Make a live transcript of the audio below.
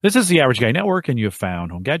This is the Average Guy Network, and you have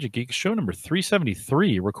found Home Gadget Geek, show number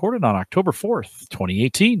 373, recorded on October 4th,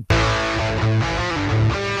 2018.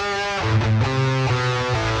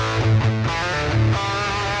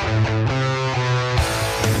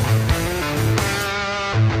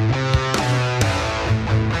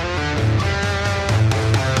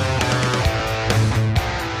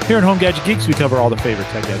 Here at Home Gadget Geeks, we cover all the favorite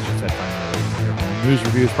tech gadgets that find in your home. News,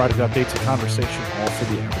 reviews, product updates, and conversation, all for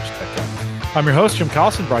the average tech guy. I'm your host, Jim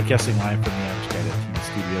Collison, broadcasting live from the Average Guy TV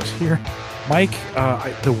studios here. Mike,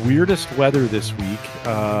 the weirdest weather this week.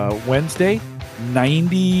 Wednesday,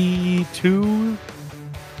 92.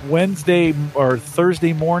 Wednesday or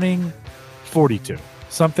Thursday morning, 42.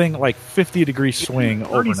 Something like 50-degree swing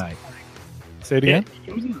overnight. Say it again?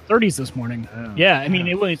 It was in the 30s this morning. I mean,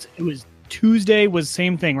 it was Tuesday was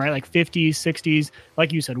same thing, right? Like 50s, 60s.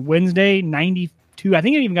 Like you said, Wednesday, 92. I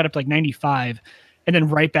think it even got up to like 95. And then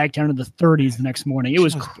right back down to the 30s the next morning. It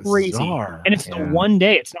was crazy. Bizarre. And it's the one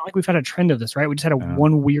day. It's not like we've had a trend of this, right? We just had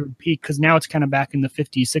one weird peak because now it's kind of back in the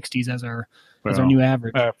 50s, 60s as our new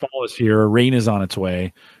average. Fall is here. Rain is on its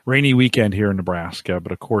way. Rainy weekend here in Nebraska.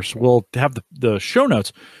 But, of course, we'll have the show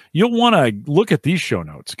notes. You'll want to look at these show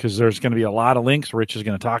notes because there's going to be a lot of links. Rich is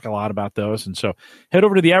going to talk a lot about those. And so head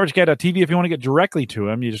over to theaverageguy.tv if you want to get directly to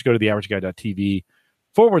him. You just go to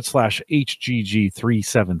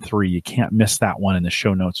theaverageguy.tv/HGG373. You can't miss that one, and the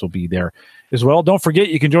show notes will be there as well. Don't forget,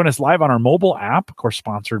 you can join us live on our mobile app, of course,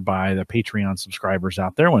 sponsored by the Patreon subscribers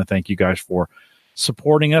out there. I want to thank you guys for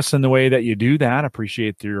supporting us in the way that you do that.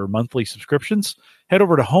 Appreciate your monthly subscriptions. Head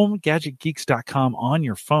over to homegadgetgeeks.com on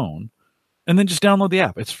your phone, and then just download the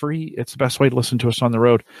app. It's free. It's the best way to listen to us on the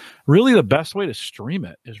road. Really, the best way to stream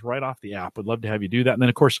it is right off the app. We'd love to have you do that. And then,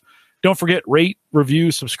 of course, don't forget, rate, review,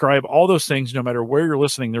 subscribe, all those things. No matter where you're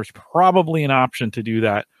listening, there's probably an option to do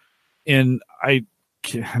that. And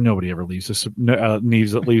nobody ever leaves a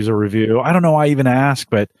review. I don't know why I even ask,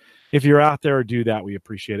 but if you're out there, do that. We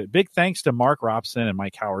appreciate it. Big thanks to Mark Robson and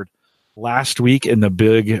Mike Howard last week in the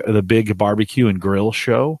big barbecue and grill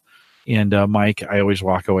show. And Mike, I always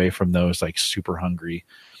walk away from those like super hungry.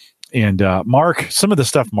 And Mark, some of the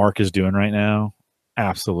stuff Mark is doing right now,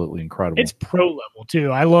 absolutely incredible. It's pro level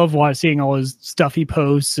too. I love seeing all his stuff he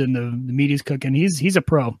posts and the meat he's cooking. He's a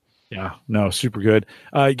pro. Yeah, no, super good.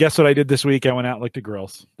 Guess what I did this week? I went out and looked at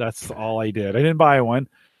grills. That's all I did. I didn't buy one.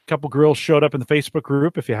 A couple grills showed up in the Facebook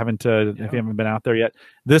group. If you haven't been out there yet,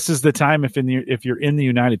 this is the time. If you're in the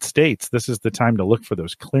United States, this is the time to look for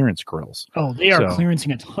those clearance grills. Oh, they are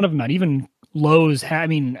clearancing a ton of them out. Even Lowe's a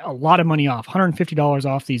lot of money off, $150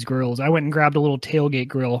 off these grills. I went and grabbed a little tailgate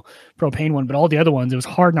grill, propane one, but all the other ones, it was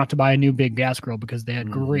hard not to buy a new big gas grill because they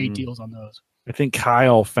had great deals on those. I think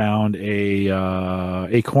Kyle found a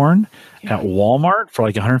Acorn at Walmart for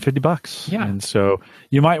like $150. Yeah. And so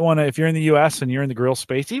you might want to, if you're in the US and you're in the grill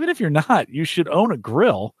space, even if you're not, you should own a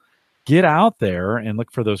grill. Get out there and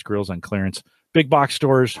look for those grills on clearance. Big box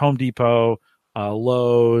stores, Home Depot,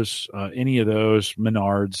 Lowe's, any of those,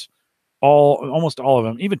 Menards, almost all of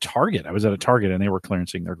them, even Target. I was at a Target and they were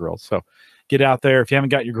clearancing their grills. So get out there. If you haven't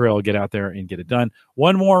got your grill, get out there and get it done.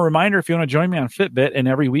 One more reminder, if you want to join me on Fitbit, and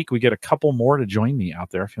every week we get a couple more to join me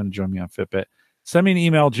out there. If you want to join me on Fitbit, send me an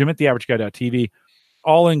email, jim@theaverageguy.tv.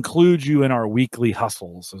 I'll include you in our weekly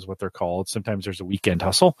hustles is what they're called. Sometimes there's a weekend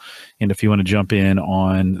hustle. And if you want to jump in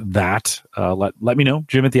on that, let me know,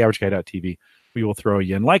 jim@theaverageguy.tv. We will throw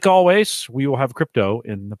you in. Like always, we will have crypto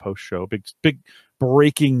in the post show. Big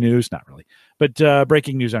breaking news. Not really, but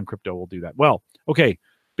breaking news on crypto. We'll do that. Well, okay.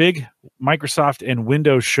 Big Microsoft and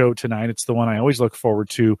Windows show tonight. It's the one I always look forward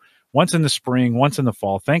to. Once in the spring, once in the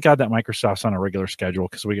fall. Thank God that Microsoft's on a regular schedule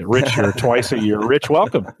because we get Rich here twice a year. Rich,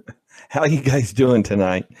 welcome. How are you guys doing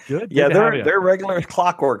tonight? Good. Yeah, they're regular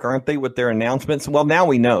clockwork, aren't they, with their announcements? Well, now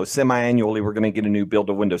we know semi-annually we're going to get a new build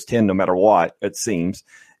of Windows 10 no matter what, it seems.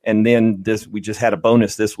 And then we just had a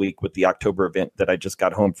bonus this week with the October event that I just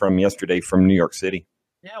got home from yesterday from New York City.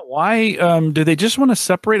 Yeah, why do they just want to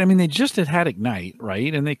separate? I mean, they just had Ignite,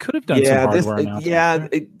 right? And they could have done some hardware announcements. Yeah,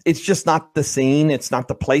 it's just not the scene. It's not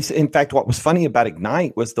the place. In fact, what was funny about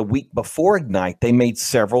Ignite was the week before Ignite, they made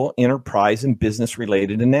several enterprise and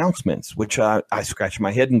business-related announcements, which I scratched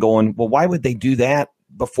my head and going, well, why would they do that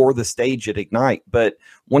before the stage at Ignite? But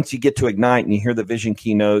once you get to Ignite and you hear the vision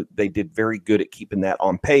keynote, they did very good at keeping that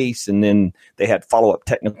on pace. And then they had follow-up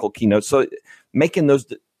technical keynotes. So making those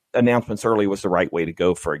announcements early was the right way to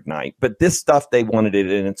go for Ignite. But this stuff, they wanted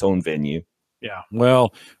it in its own venue. Yeah.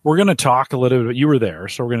 Well, we're going to talk a little bit. You were there,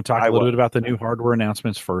 so we're going to talk a little bit about the new hardware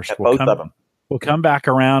announcements first. Both of them. We'll come back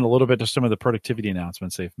around a little bit to some of the productivity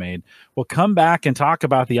announcements they've made. We'll come back and talk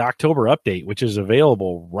about the October update, which is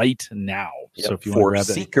available right now. Yep, so if you want to grab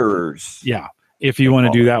that, seekers. Yeah. if you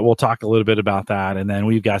want to do that, we'll talk a little bit about that, and then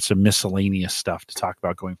we've got some miscellaneous stuff to talk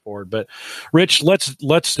about going forward. But Rich, let's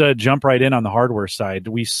jump right in on the hardware side.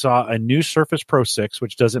 We saw a new Surface Pro 6,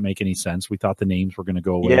 which doesn't make any sense. We thought the names were going to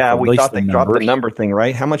go away. Yeah, we thought they dropped the number thing,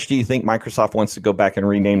 right? How much do you think Microsoft wants to go back and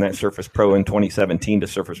rename that Surface Pro in 2017 to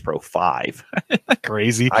Surface Pro 5?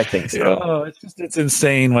 Crazy. I think so. Oh, it's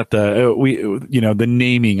insane what the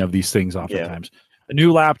naming of these things oftentimes. A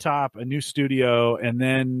new laptop, a new studio, and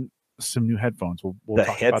then some new headphones. We'll the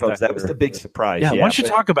talk headphones, about that was the big surprise. Yeah, why don't you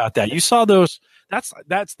talk about that? You saw those.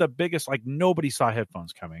 That's the biggest, like nobody saw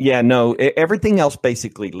headphones coming. Yeah, no, everything else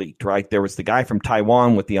basically leaked, right? There was the guy from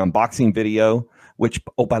Taiwan with the unboxing video, which,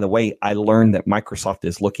 oh, by the way, I learned that Microsoft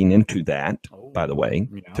is looking into that, by the way,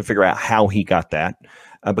 to figure out how he got that,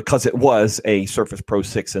 because it was a Surface Pro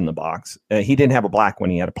 6 in the box. He didn't have a black one.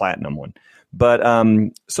 He had a platinum one. But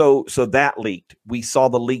so that leaked. We saw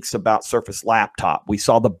the leaks about Surface Laptop. We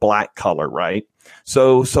saw the black color, right?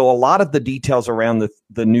 So a lot of the details around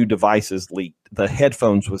the new devices leaked. The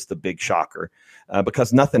headphones was the big shocker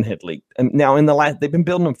because nothing had leaked. And now they've been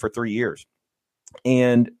building them for 3 years,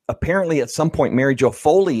 and apparently at some point Mary Jo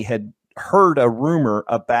Foley had heard a rumor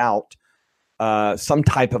about some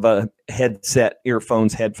type of a headset,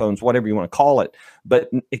 earphones, headphones, whatever you want to call it.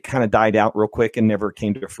 But it kind of died out real quick and never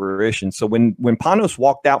came to fruition. So when Panos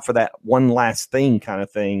walked out for that one last thing kind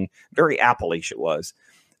of thing, very Apple-ish it was,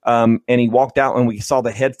 and he walked out and we saw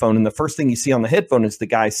the headphone. And the first thing you see on the headphone is the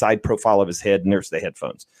guy's side profile of his head. And there's the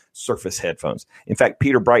headphones, Surface headphones. In fact,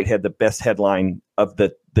 Peter Bright had the best headline of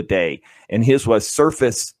the day. And his was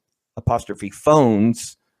Surface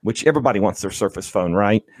 _phones, which everybody wants their Surface phone,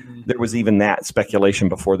 right? Mm-hmm. There was even that speculation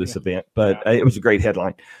before this event, but it was a great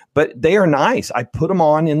headline. But they are nice. I put them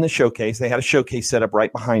on in the showcase. They had a showcase set up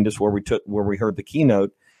right behind us where we heard the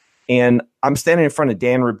keynote. And I'm standing in front of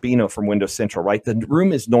Dan Rubino from Windows Central, right? The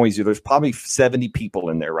room is noisy. There's probably 70 people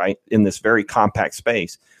in there, right? In this very compact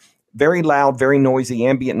space. Very loud, very noisy,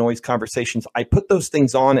 ambient noise conversations. I put those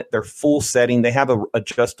things on at their full setting. They have a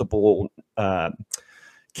adjustable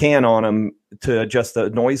can on them to adjust the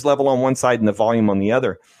noise level on one side and the volume on the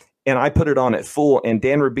other. And I put it on at full. And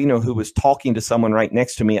Dan Rubino, who was talking to someone right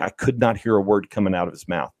next to me, I could not hear a word coming out of his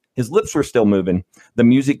mouth. His lips were still moving. The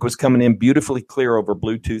music was coming in beautifully clear over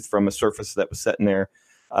Bluetooth from a Surface that was sitting there.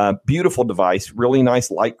 Beautiful device, really nice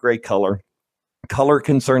light gray color. Color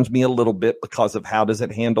concerns me a little bit because of how does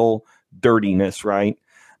it handle dirtiness, right?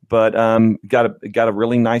 But got a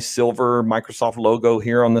really nice silver Microsoft logo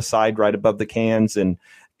here on the side, right above the cans, and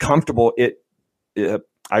comfortable.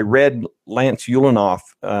 I read Lance Ulanoff,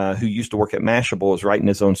 who used to work at Mashable, is writing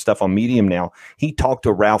his own stuff on Medium now. He talked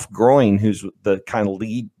to Ralph Groen, who's the kind of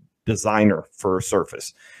lead designer for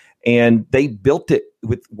Surface, and they built it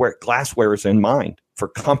with where glassware is in mind for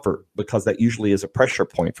comfort, because that usually is a pressure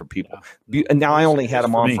point for people. Yeah. And now I only had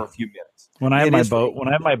them on for a few minutes. When I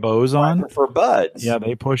have my Bose on, for buds, yeah,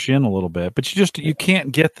 they push in a little bit, but you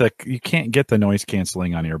can't get the noise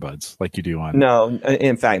canceling on earbuds like you do on. No,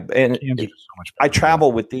 in fact, and I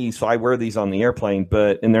travel with these, so I wear these on the airplane,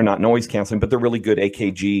 and they're not noise canceling, but they're really good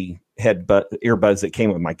AKG earbuds that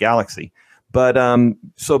came with my Galaxy. But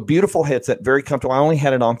so beautiful headset, very comfortable. I only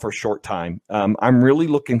had it on for a short time. I'm really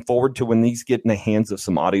looking forward to when these get in the hands of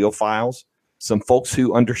some audiophiles, some folks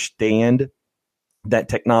who understand that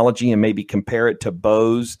technology and maybe compare it to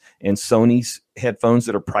Bose and Sony's headphones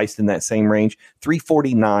that are priced in that same range.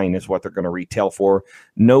 $349 is what they're going to retail for.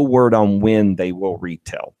 No word on when they will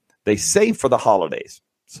retail. They say for the holidays.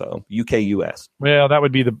 So UK, US. Well, that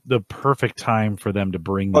would be the perfect time for them to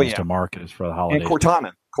bring these to market, is for the holidays.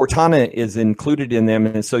 And Cortana is included in them.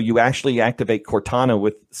 And so you actually activate Cortana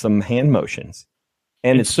with some hand motions.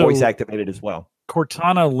 And it's voice activated as well.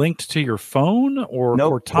 Cortana linked to your phone, or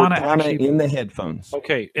Cortana actually in the headphones?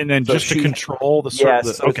 Okay, and then so just to control the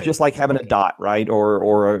it's just like having a dot, right,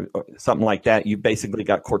 or something like that. You basically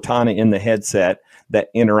got Cortana in the headset that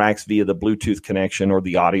interacts via the Bluetooth connection or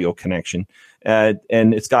the audio connection, and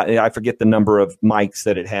it's got, I forget the number of mics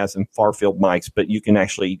that it has, and far-field mics, but you can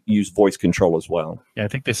actually use voice control as well. Yeah, I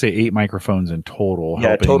think they say 8 microphones in total.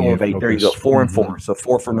 Yeah, total of 8. There you go, 4 and 4. So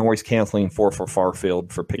 4 for noise canceling, 4 for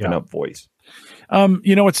far-field for picking up voice.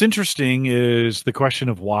 What's interesting is the question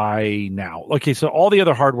of why now. Okay, so all the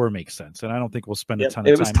other hardware makes sense, and I don't think we'll spend a ton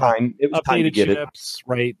of time. It was time to get chips,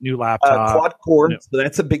 right? New laptop, quad core. So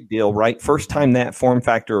that's a big deal, right? First time that form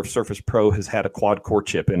factor of Surface Pro has had a quad core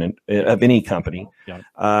chip in it of any company.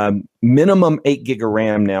 Yeah. Minimum 8 gig of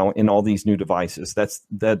RAM now in all these new devices. That's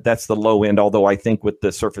the low end. Although I think with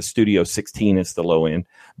the Surface Studio 16 is the low end.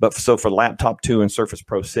 But so for Laptop 2 and Surface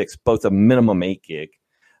Pro 6, both a minimum 8 gig.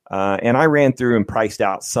 And I ran through and priced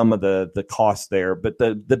out some of the costs there. But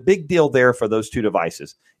the big deal there for those two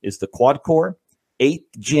devices is the quad core,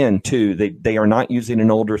 8th gen too. They are not using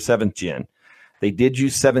an older 7th gen. They did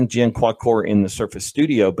use 7th gen quad core in the Surface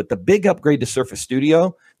Studio, but the big upgrade to Surface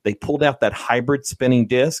Studio, they pulled out that hybrid spinning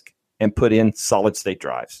disc and put in solid state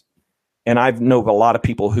drives. And I know a lot of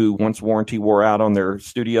people who, once warranty wore out on their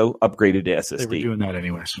Studio, upgraded to SSD. They were doing that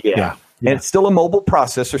anyways. Yeah. And it's still a mobile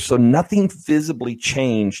processor, so nothing visibly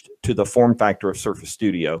changed to the form factor of Surface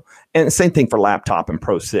Studio. And the same thing for laptop and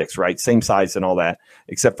Pro 6, right? Same size and all that,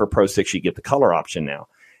 except for Pro 6, you get the color option now.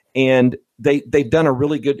 And they've done a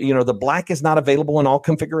really good, the black is not available in all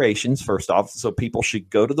configurations, first off. So people should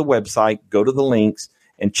go to the website, go to the links,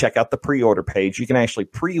 and check out the pre-order page. You can actually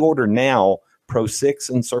pre-order now Pro 6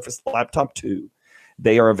 and Surface Laptop 2.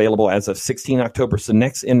 They are available as of 16 October. So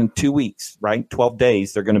in 2 weeks, right? 12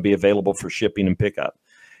 days, they're going to be available for shipping and pickup.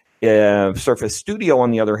 Surface Studio,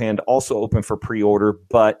 on the other hand, also open for pre-order,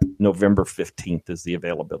 but November 15th is the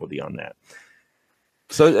availability on that.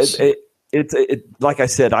 So it's like I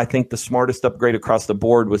said, I think the smartest upgrade across the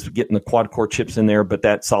board was getting the quad core chips in there, but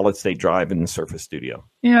that solid state drive in the Surface Studio.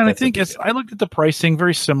 Yeah, and I think I looked at the pricing,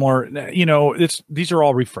 very similar. These are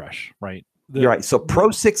all refresh, right? You're right. So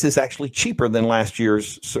Pro 6 is actually cheaper than last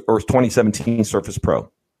year's or 2017 Surface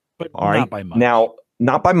Pro. But not by much. Now,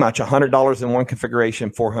 not by much. $100 in one configuration,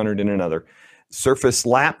 $400 in another. Surface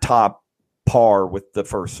Laptop par with the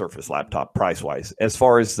first Surface Laptop price-wise. As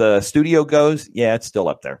far as the Studio goes, yeah, it's still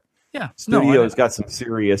up there. Yeah. Studio's got some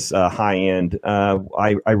serious high-end.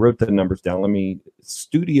 I wrote the numbers down.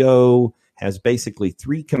 Studio has basically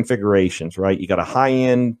 3 configurations, right? You got a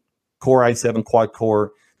high-end Core i7 quad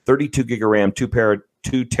core, 32 gig of RAM, 2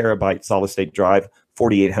 terabyte solid state drive,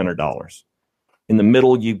 $4,800. In the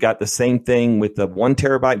middle, you've got the same thing with the 1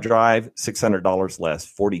 terabyte drive, $600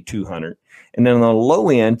 less, $4,200. And then on the low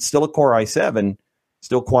end, still a Core i7,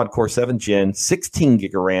 still quad core 7th gen, 16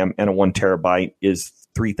 gig of RAM, and a 1 terabyte is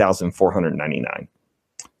 $3,499.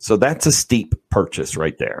 So that's a steep purchase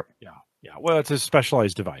right there. Yeah. Well, it's a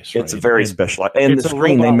specialized device. It's a very specialized. And the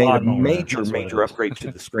screen, they made a major upgrade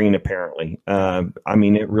to the screen, apparently.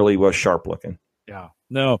 It really was sharp looking. Yeah.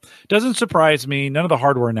 No, doesn't surprise me. None of the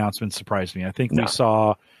hardware announcements surprised me. I think we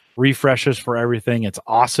saw refreshes for everything. It's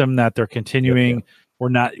awesome that they're continuing.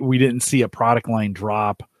 Yeah. We didn't see a product line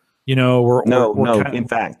drop. In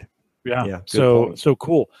fact. Yeah. So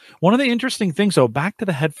cool. One of the interesting things, though, back to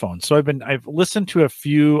the headphones. So I've listened to a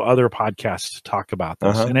few other podcasts talk about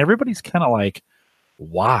this, and everybody's kind of like,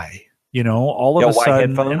 why? All of a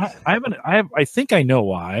sudden, I think I know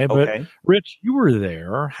why, but Rich, you were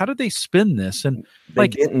there. How did they spin this? And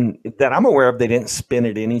that I'm aware of, they didn't spin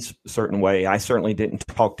it any certain way. I certainly didn't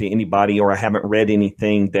talk to anybody, or I haven't read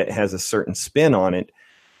anything that has a certain spin on it.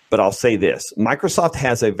 But I'll say this, Microsoft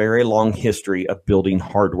has a very long history of building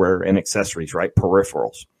hardware and accessories, right?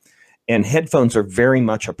 Peripherals. And headphones are very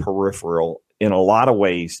much a peripheral in a lot of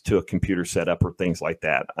ways to a computer setup or things like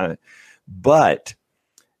that. But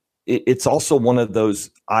it's also one of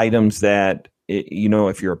those items that,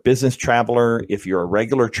 if you're a business traveler, if you're a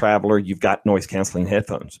regular traveler, you've got noise canceling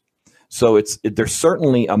headphones. So there's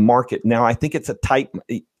certainly a market. Now, I think it's a type.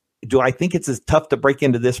 Do I think it's as tough to break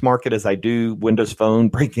into this market as I do Windows Phone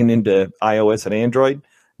breaking into iOS and Android?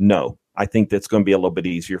 No, I think that's going to be a little bit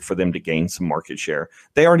easier for them to gain some market share.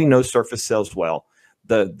 They already know Surface sells well.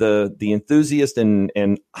 The enthusiast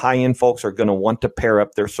and high-end folks are going to want to pair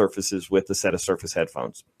up their Surfaces with a set of Surface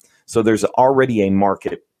headphones. So there's already a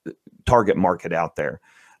target market out there.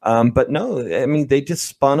 But no, they just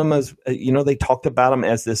spun them as, they talked about them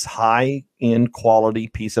as this high-end quality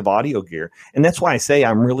piece of audio gear. And that's why I say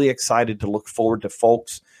I'm really excited to look forward to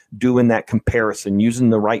folks doing that comparison, using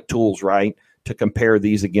the right tools, right, to compare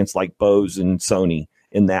these against like Bose and Sony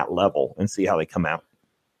in that level and see how they come out.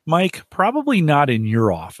 Mike, probably not in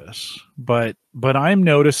your office, but I'm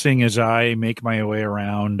noticing as I make my way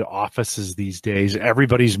around offices these days,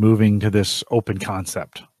 everybody's moving to this open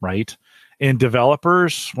concept, right? And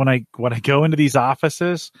developers, when I go into these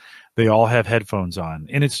offices, they all have headphones on,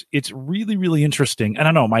 and it's really, really interesting. I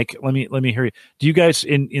don't know, Mike. Let me hear you. Do you guys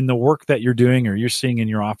in the work that you're doing or you're seeing in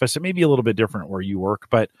your office? It may be a little bit different where you work,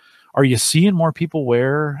 but are you seeing more people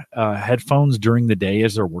wear headphones during the day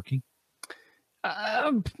as they're working?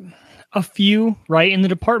 A few, right, in the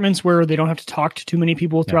departments where they don't have to talk to too many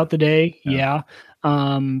people throughout the day. Yeah.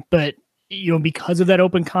 But because of that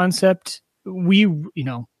open concept, we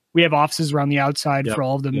have offices around the outside for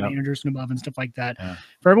all of the managers and above and stuff like that. Yeah.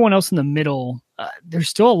 For everyone else in the middle, there's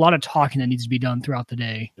still a lot of talking that needs to be done throughout the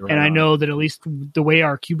day. Right and I on. know that at least the way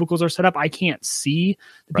our cubicles are set up, I can't see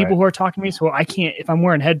the people who are talking to me. So I can't, if I'm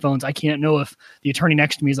wearing headphones, I can't know if the attorney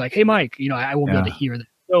next to me is like, hey, Mike, I won't be able to hear that.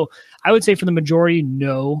 So I would say for the majority,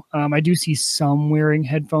 no. I do see some wearing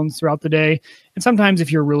headphones throughout the day. And sometimes if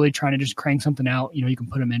you're really trying to just crank something out, you can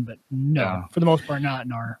put them in, but no, for the most part, not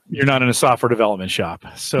in our. You're not in a software development shop.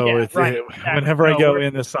 So whenever I go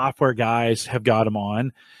in, the software guys have got them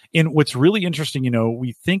on. And what's really interesting,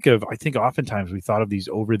 I think oftentimes we thought of these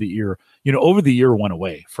over the ear went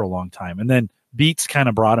away for a long time. And then Beats kind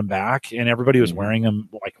of brought them back, and everybody was wearing them,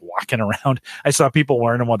 like walking around. I saw people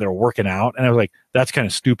wearing them while they were working out, and I was like, that's kind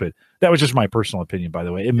of stupid. That was just my personal opinion, by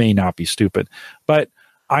the way. It may not be stupid, but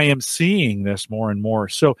I am seeing this more and more.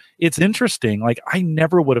 So it's interesting. Like, I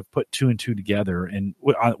never would have put two and two together, and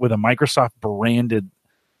with a Microsoft branded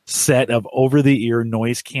set of over-the-ear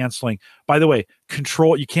noise canceling. By the way,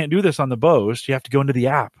 you can't do this on the Bose. You have to go into the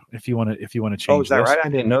app if you want to change. Oh, is that this. right? I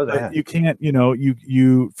didn't know that. But you can't.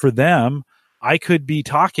 You for them. I could be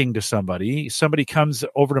talking to somebody comes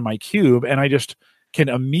over to my cube, and I just can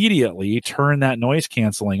immediately turn that noise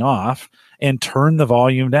canceling off and turn the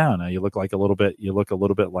volume down. Now you look a little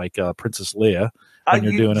bit like Princess Leia when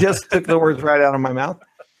you're doing just took the words right out of my mouth.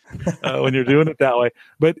 when you're doing it that way.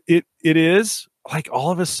 But it is like,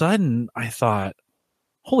 all of a sudden I thought,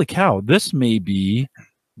 holy cow, this may be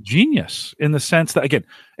genius, in the sense that, again,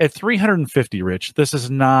 at 350, Rich, this is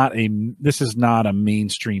not a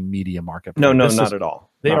mainstream media market. No, not at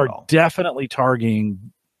all. They are definitely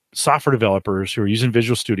targeting software developers who are using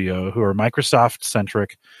Visual Studio, who are Microsoft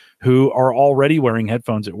centric, who are already wearing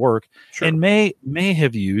headphones at work, and may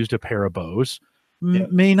have used a pair of Bose,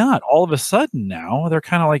 may not. All of a sudden now they're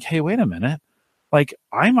kind of like, hey, wait a minute. Like,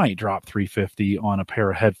 I might drop 350 on a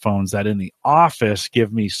pair of headphones that in the office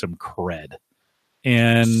give me some cred.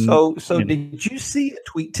 And so did you see a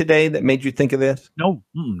tweet today that made you think of this? No.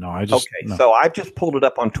 So I've just pulled it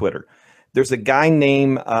up on Twitter. There's a guy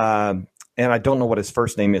named, and I don't know what his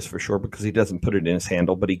first name is for sure because he doesn't put it in his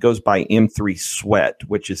handle, but he goes by M3 Sweat,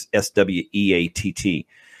 which is SWEATT.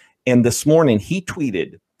 And this morning he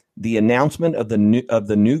tweeted, the announcement of the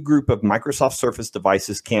new group of Microsoft Surface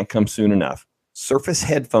devices can't come soon enough. Surface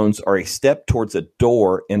headphones are a step towards a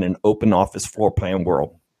door in an open office floor plan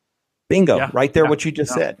world. Bingo, right there, what you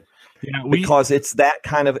just said. Yeah, because it's that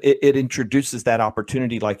kind of, it introduces that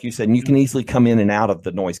opportunity, like you said, and you can easily come in and out of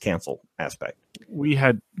the noise cancel aspect.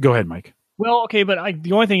 Go ahead, Mike. Well, okay, but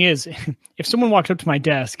the only thing is, if someone walks up to my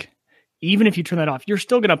desk, even if you turn that off, you're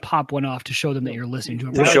still going to pop one off to show them that you're listening to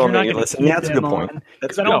them. To show them that you're listening. Yeah, that's a good point.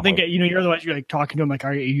 Because I don't think, you're otherwise you're like talking to them, like,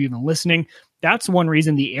 are you even listening? That's one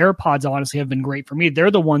reason the AirPods honestly have been great for me.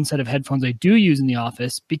 They're the one set of headphones I do use in the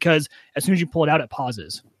office, because as soon as you pull it out, it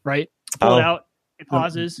pauses, right? Pull it out, it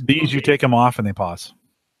pauses. These, you take them off and they pause.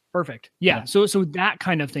 Perfect. Yeah. So that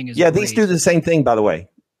kind of thing is great. These do the same thing, by the way.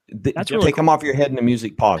 That's really take them off your head and the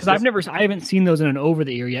music pauses. Because I haven't seen those in an over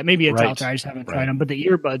the ear yet. Maybe it's out there. I just haven't tried them. But the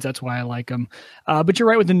earbuds, that's why I like them. But you're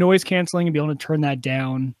right with the noise canceling and be able to turn that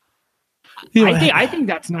down. I think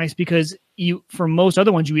that's nice because for most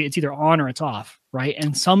other ones, it's either on or it's off, right?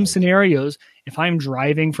 And some scenarios, if I'm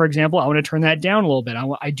driving, for example, I want to turn that down a little bit.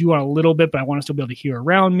 I do want a little bit, but I want to still be able to hear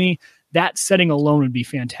around me. That setting alone would be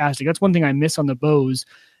fantastic. That's one thing I miss on the Bose.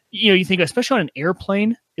 You think, especially on an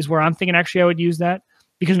airplane, is where I'm thinking actually I would use that.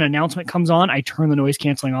 Because an announcement comes on, I turn the noise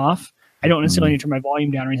canceling off. I don't necessarily need to turn my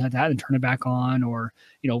volume down or anything like that and turn it back on, or,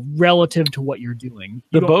 relative to what you're doing.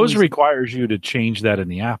 The Bose requires you to change that in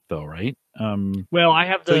the app, though, right? Well, I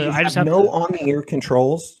have I just have no on-the-ear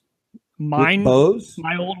controls. Mine, Bose?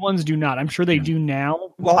 My old ones do not. I'm sure they do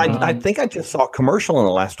now. Well, I think I just saw a commercial in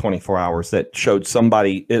the last 24 hours that showed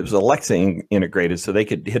somebody, it was Alexa integrated, so they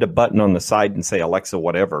could hit a button on the side and say, Alexa,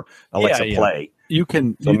 whatever, Alexa play. You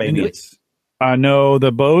can. So maybe it's. No,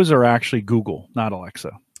 the Bose are actually Google, not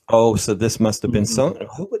Alexa. Oh, so this must have been Sony.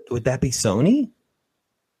 Would that be Sony?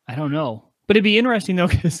 I don't know. But it'd be interesting, though,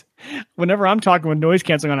 because whenever I'm talking with noise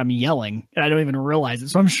canceling on, I'm yelling, and I don't even realize it.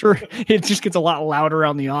 So I'm sure it just gets a lot louder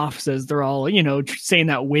around the offices. They're all, saying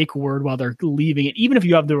that wake word while they're leaving it. Even if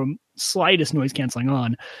you have the slightest noise canceling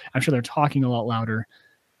on, I'm sure they're talking a lot louder.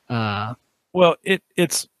 Well,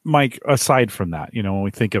 it's Mike. Aside from that, when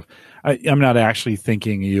we think of, I'm not actually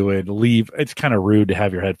thinking you would leave. It's kind of rude to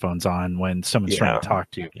have your headphones on when someone's trying to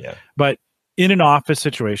talk to you. Yeah. But in an office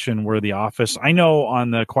situation where the office, I know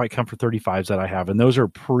on the Quiet Comfort 35s that I have, and those are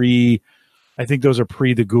pre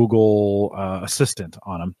the Google Assistant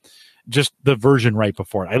on them. Just the version right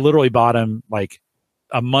before it. I literally bought them like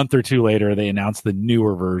a month or two later. They announced the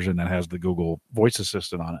newer version that has the Google Voice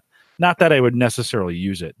Assistant on it. Not that I would necessarily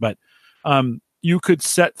use it, but you could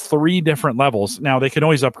set 3 different levels. Now they can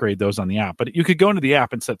always upgrade those on the app, but you could go into the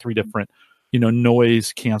app and set 3 different,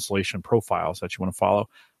 noise cancellation profiles that you want to follow.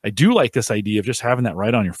 I do like this idea of just having that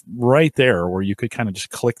right there, where you could kind of just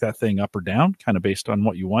click that thing up or down, kind of based on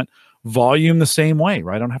what you want. Volume the same way,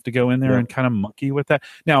 right? I don't have to go in there and kind of monkey with that.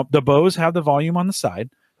 Now the Bose have the volume on the side,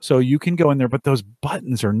 so you can go in there, but those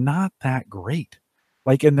buttons are not that great.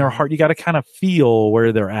 Like in their heart, you got to kind of feel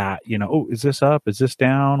where they're at. Oh, is this up? Is this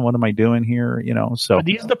down? What am I doing here? So are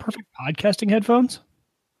these the perfect podcasting headphones?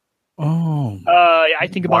 Oh, I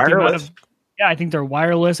think about the amount of. Yeah, I think they're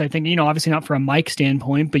wireless. I think, obviously not from a mic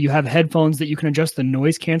standpoint, but you have headphones that you can adjust the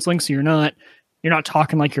noise canceling, so you're not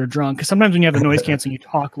talking like you're drunk. Because sometimes when you have the noise canceling, you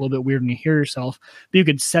talk a little bit weird when you hear yourself. But you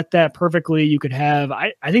could set that perfectly. You could have.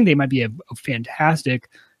 I think they might be a fantastic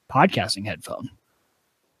podcasting headphone.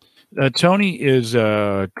 Tony is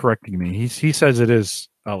correcting me. He says it is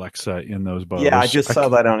Alexa in those Bose. Yeah, I just saw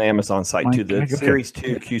that on Amazon site too. The Series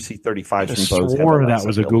 2 QC35s from Bose. Swore that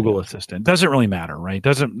was a Google Assistant. Doesn't really matter, right?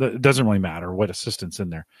 Doesn't really matter what assistant's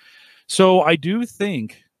in there. So I do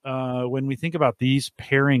think when we think about these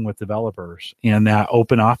pairing with developers and that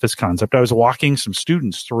open office concept, I was walking some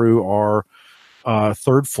students through our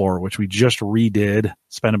 3rd floor, which we just redid,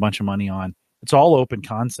 spent a bunch of money on. It's all open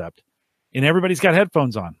concept, and everybody's got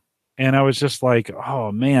headphones on. And I was just like,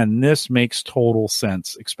 oh man, this makes total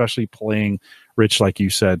sense, especially playing Rich, like you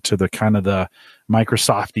said, to the kind of the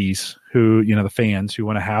Microsofties who, the fans who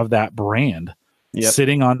want to have that brand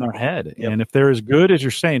sitting on their head. Yep. And if they're as good as you're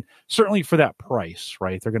saying, certainly for that price,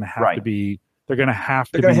 right? They're going to have to be, they're going to have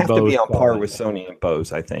to be on par with Sony and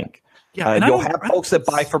Bose, I think. Yeah, you'll have folks that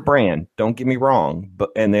buy for brand. Don't get me wrong,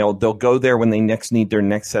 and they'll go there when they need their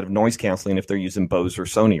next set of noise canceling if they're using Bose or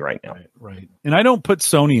Sony right now. Right. And I don't put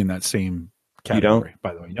Sony in that same category.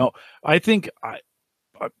 By the way, no. I think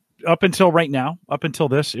up until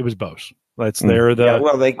this, it was Bose. That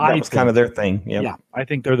was kind of their thing. Yep. Yeah, I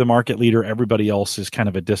think they're the market leader. Everybody else is kind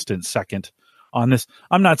of a distant second on this.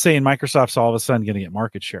 I'm not saying Microsoft's all of a sudden going to get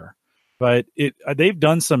market share, but they've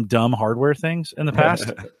done some dumb hardware things in the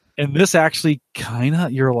past. And this actually kind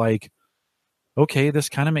of, you're like, okay, this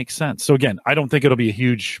kind of makes sense. So again, I don't think it'll be a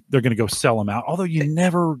huge, they're going to go sell them out. Although you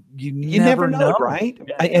never know, right?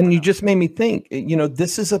 And you just made me think,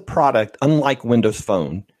 this is a product, unlike Windows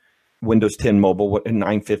Phone, Windows 10 Mobile,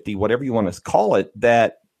 950, whatever you want to call it,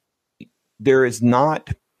 that there is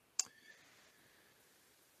not,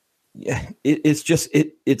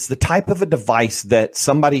 it's the type of a device that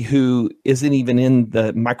somebody who isn't even in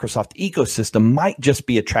the Microsoft ecosystem might just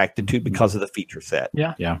be attracted to because of the feature set.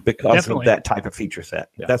 Yeah. Because definitely. of that type of feature set.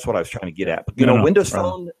 Yeah. That's what I was trying to get at. But, Windows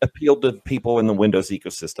Phone appealed to people in the Windows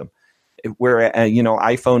ecosystem, where,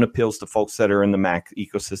 iPhone appeals to folks that are in the Mac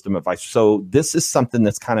ecosystem of device. So this is something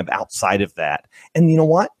that's kind of outside of that. And you know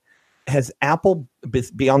what? Has Apple,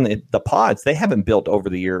 beyond the pods, they haven't built over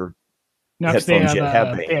the year headphones yet,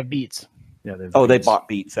 have they? They have Beats. Yeah, they bought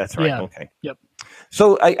Beats. That's right. Yeah. Okay. Yep.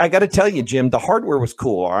 So I got to tell you, Jim, the hardware was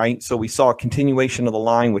cool. All right. So we saw a continuation of the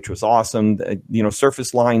line, which was awesome.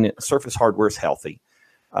 Surface hardware is healthy.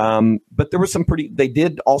 But there was they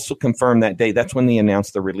did also confirm that day. That's when they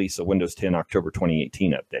announced the release of Windows 10 October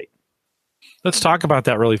 2018 update. Let's talk about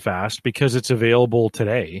that really fast because it's available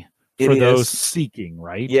today. For those seeking,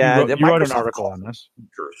 right? Yeah, you wrote an article on this,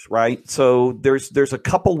 right? So there's a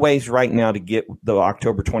couple ways right now to get the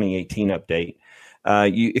October 2018 update.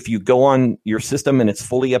 If you go on your system and it's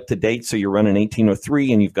fully up to date, so you're running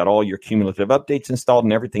 1803 and you've got all your cumulative updates installed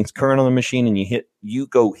and everything's current on the machine, and you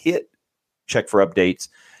go hit check for updates,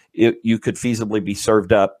 you could feasibly be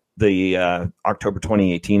served up the October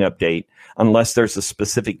 2018 update unless there's a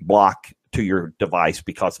specific block to your device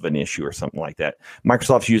because of an issue or something like that.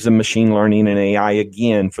 Microsoft's using machine learning and AI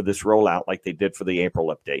again for this rollout like they did for the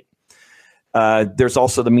April update. There's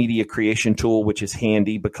also the media creation tool, which is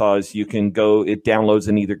handy because it downloads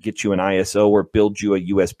and either gets you an ISO or builds you a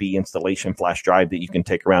USB installation flash drive that you can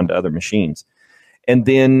take around to other machines. And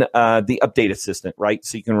then the update assistant, right?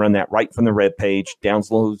 So you can run that right from the web page,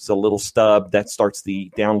 downloads a little stub that starts the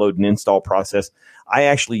download and install process. I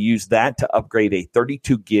actually used that to upgrade a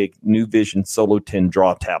 32 gig New Vision Solo 10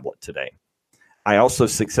 Draw tablet today. I also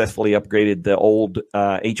successfully upgraded the old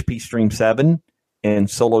HP Stream 7 and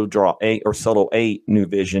Solo Draw 8 or Solo 8 New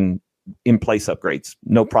Vision in place upgrades.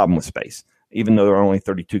 No problem with space, even though they're only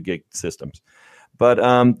 32 gig systems. But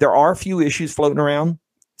there are a few issues floating around.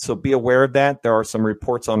 So be aware of that. There are some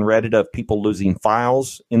reports on Reddit of people losing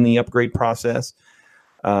files in the upgrade process.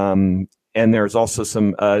 And there's also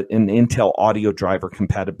an Intel audio driver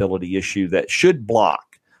compatibility issue that should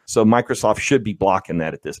block. So Microsoft should be blocking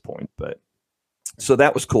that at this point. But So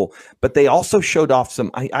that was cool. But they also showed off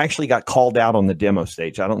I actually got called out on the demo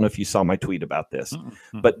stage. I don't know if you saw my tweet about this,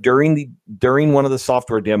 but during one of the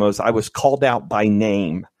software demos, I was called out by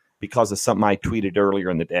name because of something I tweeted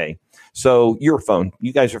earlier in the day. So Your Phone,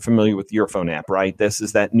 you guys are familiar with Your Phone app, right? This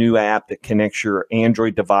is that new app that connects your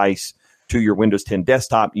Android device to your Windows 10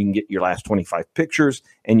 desktop. You can get your last 25 pictures,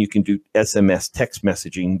 and you can do SMS text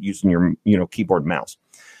messaging using your keyboard and mouse.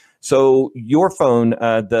 So Your Phone,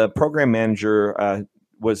 the program manager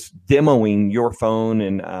was demoing Your Phone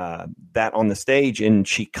and that on the stage, and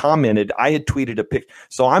she commented, I had tweeted a picture.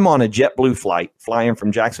 So I'm on a JetBlue flight flying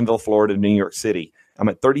from Jacksonville, Florida to New York City. I'm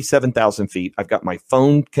at 37,000 feet. I've got my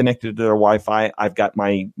phone connected to their Wi-Fi. I've got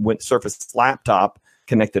my Surface laptop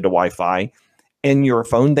connected to Wi-Fi. And Your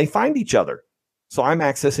Phone, they find each other. So I'm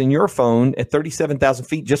accessing Your Phone at 37,000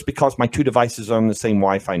 feet just because my two devices are on the same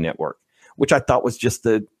Wi-Fi network, which I thought was just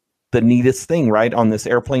the neatest thing, right? On this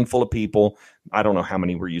airplane full of people. I don't know how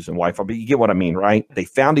many were using Wi-Fi, but you get what I mean, right? They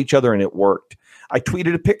found each other and it worked. I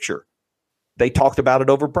tweeted a picture. They talked about it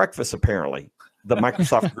over breakfast, apparently, the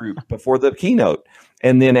Microsoft group before the keynote.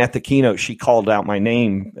 And then at the keynote, she called out my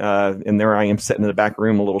name. And there I am sitting in the back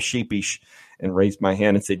room, a little sheepish, and raised my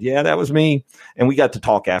hand and said, yeah, that was me. And we got to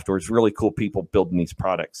talk afterwards. Really cool people building these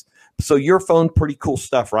products. So Your Phone, pretty cool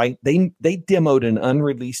stuff, right? They demoed an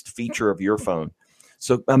unreleased feature of Your Phone.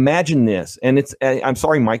 So imagine this, and I'm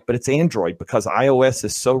sorry, Mike, but it's Android because iOS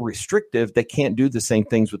is so restrictive, they can't do the same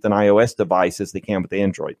things with an iOS device as they can with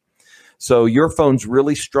Android. So Your Phone's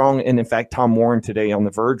really strong, and in fact, Tom Warren today on The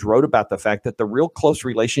Verge wrote about the fact that the real close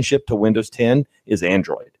relationship to Windows 10 is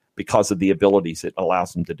Android because of the abilities it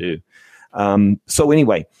allows them to do. So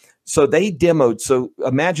anyway, so they demoed, so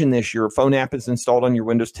imagine this, your phone app is installed on your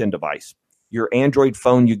Windows 10 device. Your Android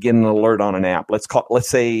phone, you get an alert on an app. Let's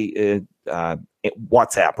say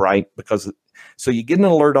WhatsApp, right? So you get an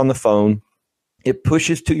alert on the phone. It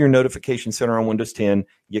pushes to your notification center on Windows 10.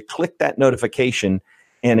 You click that notification,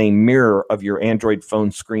 and a mirror of your Android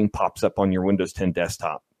phone screen pops up on your Windows 10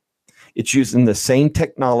 desktop. It's using the same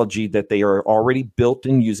technology that they are already built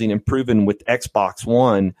and using and proven with Xbox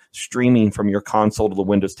One streaming from your console to the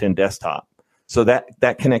Windows 10 desktop. So that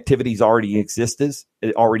connectivity already exists.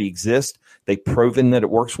 It already exists. They've proven that it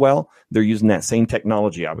works well. They're using that same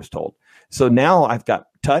technology, I was told. So now I've got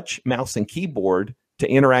touch, mouse, and keyboard to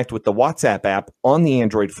interact with the WhatsApp app on the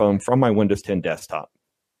Android phone from my Windows 10 desktop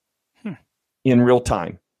in real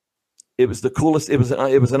time. It was the coolest. It was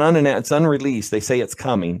an unannounced, it's unreleased. They say it's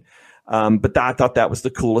coming. But I thought that was the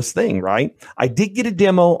coolest thing, right? I did get a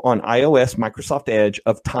demo on iOS, Microsoft Edge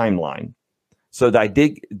of Timeline. So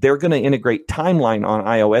they're going to integrate Timeline on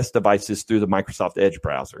iOS devices through the Microsoft Edge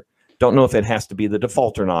browser. Don't know if it has to be the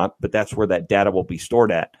default or not, but that's where that data will be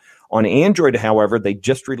stored at. On Android, however, they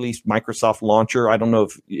just released Microsoft Launcher. I don't know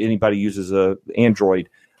if anybody uses Android,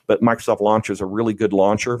 but Microsoft Launcher is a really good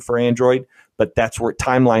launcher for Android. But that's where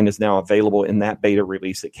Timeline is now available in that beta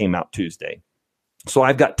release that came out Tuesday. So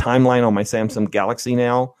I've got Timeline on my Samsung Galaxy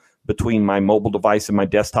now. Between my mobile device and my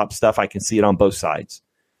desktop stuff, I can see it on both sides.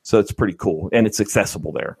 So it's pretty cool, and it's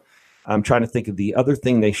accessible there. I'm trying to think of the other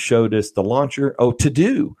thing they showed us, the launcher. Oh, To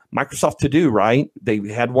Do, Microsoft To Do, right? They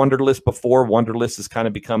had Wunderlist before. Wunderlist has kind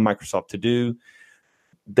of become Microsoft To Do.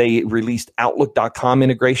 They released Outlook.com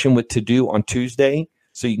integration with To Do on Tuesday.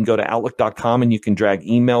 So you can go to Outlook.com and you can drag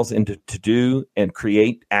emails into To Do and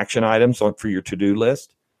create action items for your To Do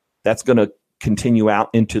list. That's going to continue out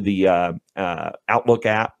into the Outlook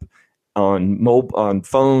app on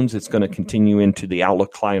phones. It's going to continue into the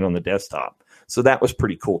Outlook client on the desktop. So that was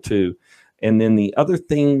pretty cool too. And then the other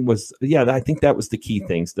thing was, I think that was the key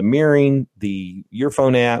things: the mirroring, the Your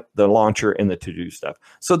Phone app, the launcher, and the To Do stuff.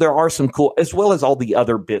 So there are some cool, as well as all the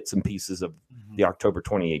other bits and pieces of the October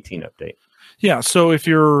 2018 update. Yeah. So if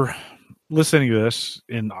you're listening to this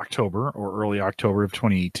in October or early October of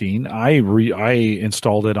 2018, I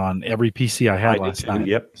installed it on every PC I had last night.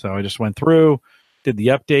 Yep. So I just went through, did the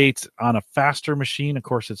updates on a faster machine. Of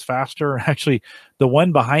course, it's faster. Actually, the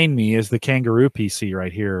one behind me is the Kangaroo PC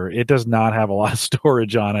right here. It does not have a lot of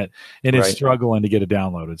storage on it, and it's struggling to get it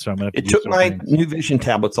downloaded. So I'm going to. It took my New Vision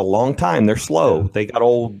tablets a long time. They're slow. They got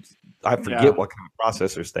old. I forget what kind of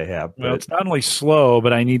processors they have. Well, it's not only slow,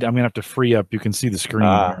 but I'm going to have to free up. You can see the screen.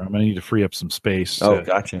 I'm going to need to free up some space.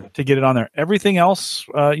 Gotcha. To get it on there. Everything else,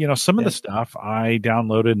 some of the stuff I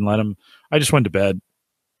downloaded and let them. I just went to bed.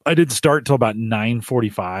 I didn't start till about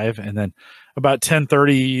 9:45, and then about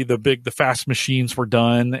 10:30, the fast machines were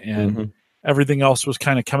done, and everything else was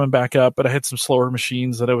kind of coming back up. But I had some slower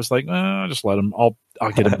machines that I was like, I'll just let them. I'll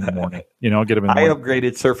get them in the morning. I'll get them in the morning. I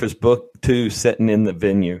upgraded Surface Book 2 sitting in the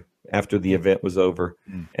venue after the event was over,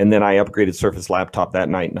 and then I upgraded Surface Laptop that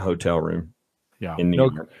night in the hotel room. Yeah. in New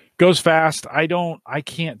York. Goes fast. I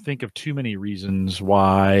can't think of too many reasons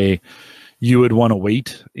why you would want to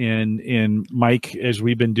wait. In Mike, as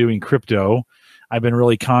we've been doing crypto, I've been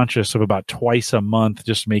really conscious of about twice a month,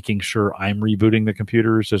 just making sure I'm rebooting the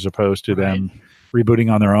computers as opposed to them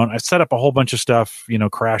rebooting on their own. I set up a whole bunch of stuff,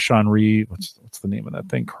 crash on what's the name of that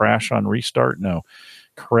thing? Crash on restart? No.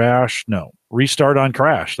 Restart on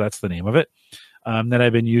crash. That's the name of it. That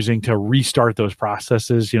I've been using to restart those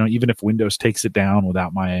processes. Even if Windows takes it down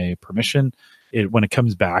without my permission, when it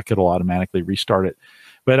comes back, it'll automatically restart it.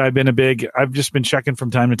 But I've just been checking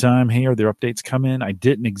from time to time. Hey, are there updates coming? I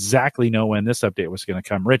didn't exactly know when this update was going to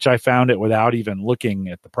come. Rich, I found it without even looking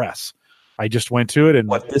at the press. I just went to it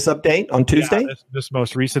and this update on Tuesday? Yeah, this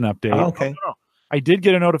most recent update. Oh, okay. No. I did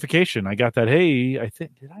get a notification. I got that. Hey, I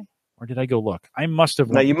think did I go look? I must have.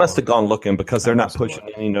 No, you must have gone looking because they're not pushing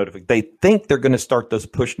any notifications. They think they're going to start those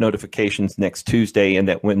push notifications next Tuesday, and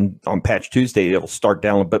that when on Patch Tuesday it'll start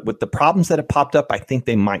down. But with the problems that have popped up, I think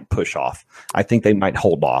they might push off. I think they might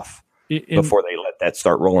hold off before they let that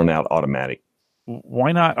start rolling out automatic.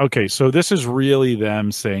 Why not? Okay, so this is really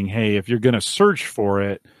them saying, "Hey, if you're going to search for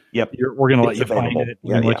it, we're going to let you find it.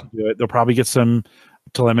 We're going to let you do it." They'll probably get some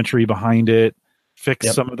telemetry behind it.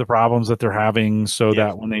 Fix some of the problems that they're having so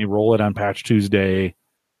that when they roll it on Patch Tuesday.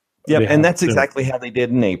 And that's exactly how they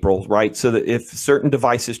did in April, right? So that if certain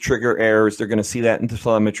devices trigger errors, they're going to see that in the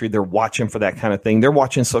telemetry. They're watching for that kind of thing. They're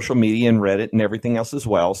watching social media and Reddit and everything else as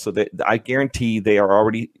well. So that I guarantee they are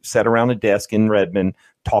already sat around a desk in Redmond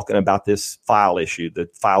talking about this file issue, the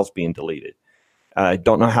files being deleted. I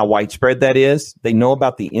don't know how widespread that is. They know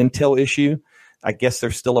about the Intel issue. I guess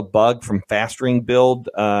there's still a bug from FastRing build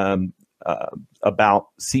about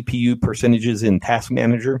CPU percentages in Task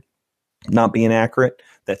Manager not being accurate.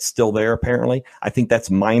 That's still there, apparently. I think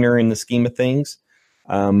that's minor in the scheme of things.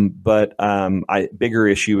 But bigger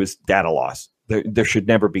issue is data loss. There should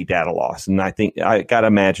never be data loss. And I think I got to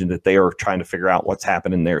imagine that they are trying to figure out what's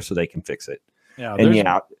happening there so they can fix it.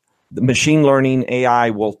 The machine learning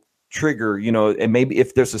AI will trigger, and maybe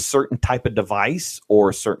if there's a certain type of device or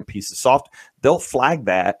a certain piece of software, they'll flag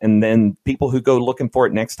that, and then people who go looking for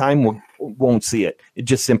it next time won't see it. It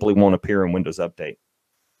just simply won't appear in Windows Update.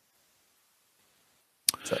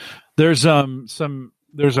 So.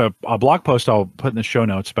 There's a blog post I'll put in the show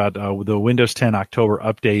notes about the Windows 10 October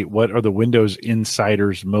update. What are the Windows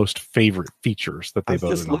Insiders' most favorite features that they voted on?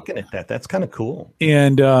 I was just looking at that. That's kind of cool.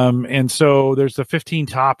 And so there's the 15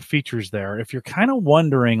 top features there. If you're kind of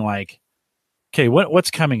wondering, like, okay,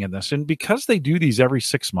 what's coming in this? And because they do these every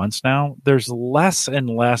 6 months now, there's less and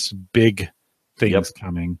less big things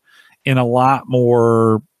coming, and a lot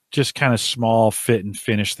more just kind of small fit and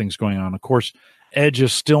finish things going on. Of course, Edge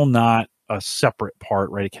is still not a separate part,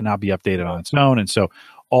 right? It cannot be updated on its own. And so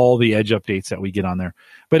all the Edge updates that we get on there.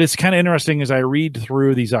 But it's kind of interesting as I read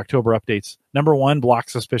through these October updates. Number 1, block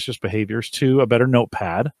suspicious behaviors. 2, a better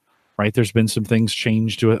notepad, right? There's been some things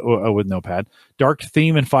changed with notepad. Dark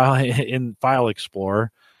theme in File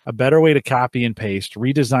Explorer. A better way to copy and paste.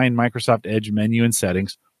 Redesign Microsoft Edge menu and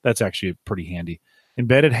settings. That's actually pretty handy.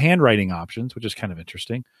 Embedded handwriting options, which is kind of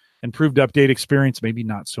interesting. Improved update experience, maybe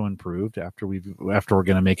not so improved after we're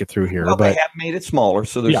going to make it through here. Well, they have made it smaller,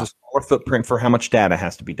 so there's a smaller footprint for how much data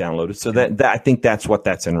has to be downloaded. So that I think that's what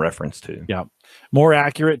that's in reference to. Yeah, more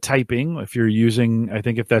accurate typing if you're using. I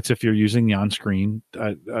think if you're using the on-screen.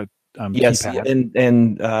 Yes, keypad.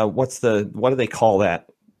 and what do they call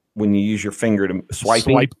that when you use your finger to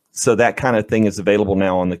swipe? So that kind of thing is available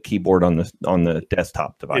now on the keyboard on the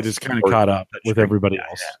desktop device. It is kind of caught up with everybody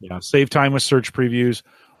else. Yeah, save time with search previews.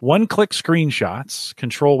 One-click screenshots,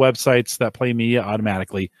 control websites that play media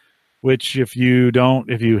automatically, which if you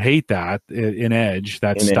hate that in Edge,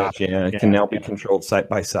 that's stopped. It can now be controlled site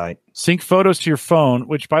by site. Sync photos to your phone,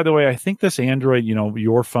 which, by the way, I think this Android,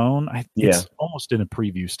 your phone, it's almost in a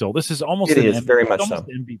preview still. This is almost very much so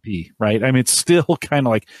MVP, right? I mean, it's still kind of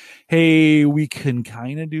like, hey, we can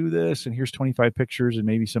kind of do this, and here's 25 pictures and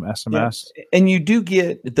maybe some SMS. Yeah. And you do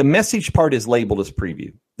get the message part is labeled as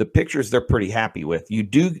preview. The pictures they're pretty happy with. You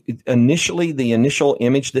do the initial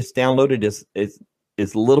image that's downloaded is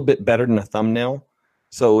a little bit better than a thumbnail.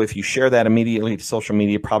 So if you share that immediately to social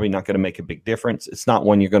media, probably not going to make a big difference. It's not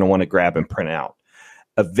one you're going to want to grab and print out.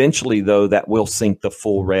 Eventually, though, that will sync the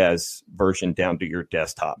full res version down to your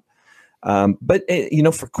desktop. But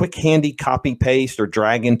for quick, handy copy paste or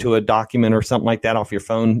drag into a document or something like that off your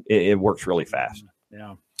phone, it works really fast.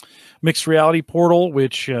 Yeah. Mixed reality portal,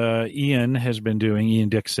 which Ian has been doing, Ian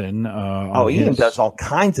Dixon. Ian does all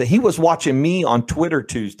kinds of. He was watching me on Twitter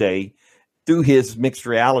Tuesday through his mixed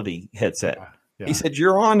reality headset. Yeah. He said,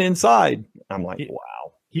 "You're on inside." I'm like,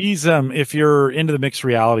 wow. He's if you're into the mixed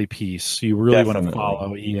reality piece, you really want to Definitely.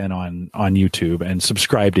 follow Ian on YouTube and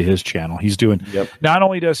subscribe to his channel. He's doing not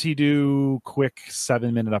only does he do quick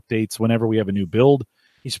 7-minute updates whenever we have a new build,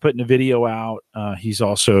 he's putting a video out. He's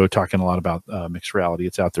also talking a lot about mixed reality.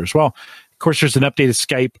 It's out there as well. Of course, there's an updated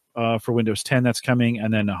Skype for Windows 10 that's coming,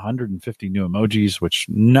 and then 150 new emojis, which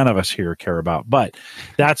none of us here care about. But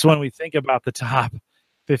that's when we think about the top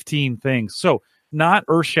 15 things. So not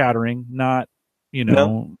earth-shattering, not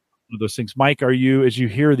one of those things. Mike, are you, as you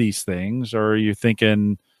hear these things, or are you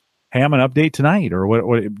thinking, hey, I'm an update tonight, or what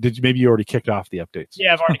did you, maybe you already kicked off the updates?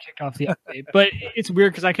 Yeah, I've already kicked off the update, but it's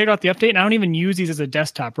weird because I kicked off the update and I don't even use these as a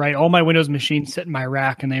desktop, right? All my Windows machines sit in my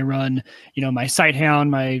rack and they run, my SiteHound,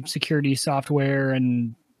 my security software,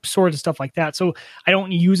 and sorts of stuff like that. So I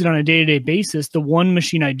don't use it on a day-to-day basis. The one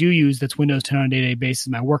machine I do use that's Windows 10 on a day-to-day basis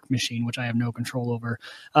is my work machine, which I have no control over.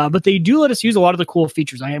 But they do let us use a lot of the cool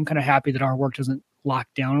features. I am kind of happy that our work doesn't lock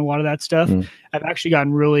down a lot of that stuff. I've actually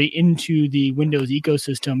gotten really into the Windows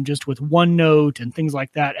ecosystem just with OneNote and things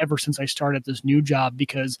like that ever since I started this new job,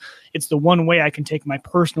 because it's the one way I can take my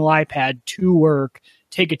personal iPad to work,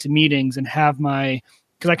 take it to meetings, and have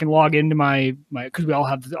because I can log into my because we all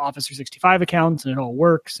have the Office 365 accounts and it all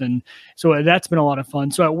works. And so that's been a lot of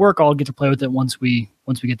fun. So at work, I'll get to play with it once we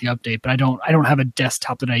get the update, but I don't have a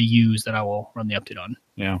desktop that I use that I will run the update on.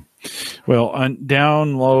 Yeah. Well,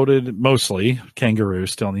 downloaded mostly. Kangaroo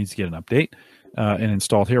still needs to get an update and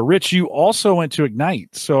installed here. Rich, you also went to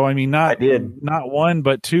Ignite. So, I mean, not one,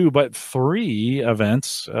 but two, but three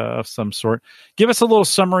events of some sort. Give us a little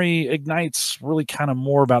summary. Ignite's really kind of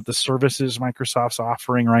more about the services Microsoft's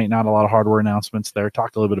offering, right? Not a lot of hardware announcements there.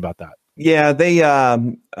 Talk a little bit about that. Yeah, they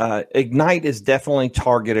Ignite is definitely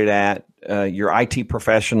targeted at your IT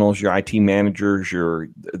professionals, your IT managers,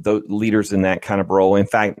 the leaders in that kind of role. In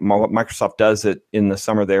fact, what Microsoft does it in the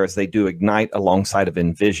summer there is they do Ignite alongside of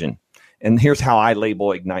Envision. And here's how I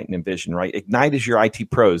label Ignite and Envision, right? Ignite is your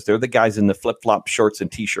IT pros. They're the guys in the flip-flop shorts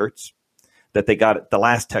and T-shirts that they got at the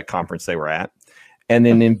last tech conference they were at. And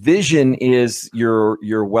then Envision is your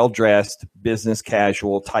well-dressed, business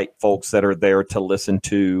casual type folks that are there to listen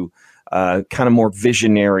to kind of more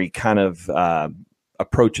visionary kind of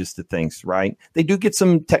approaches to things, right? They do get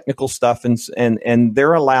some technical stuff, and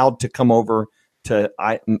they're allowed to come over to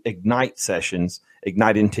Ignite sessions.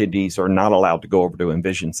 Ignite attendees are not allowed to go over to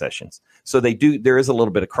Envision sessions. So there is a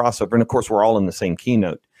little bit of crossover. And of course, we're all in the same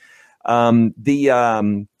keynote. It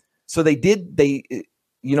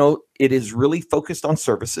is really focused on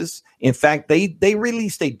services. In fact, they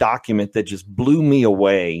released a document that just blew me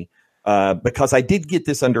away because I did get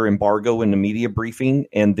this under embargo in the media briefing,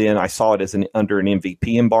 and then I saw it as under an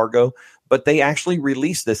MVP embargo. But they actually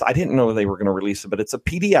released this. I didn't know they were going to release it, but it's a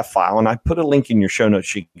PDF file, and I put a link in your show notes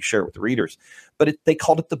so you can share it with the readers. But they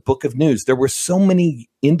called it the Book of News. There were so many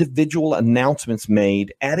individual announcements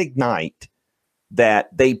made at Ignite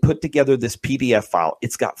that they put together this PDF file.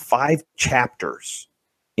 It's got 5 chapters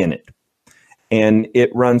in it. And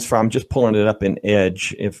it runs from, just pulling it up in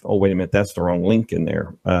Edge. Wait a minute, that's the wrong link in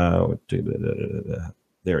there.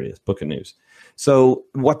 There it is, Book of News. So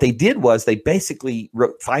what they did was they basically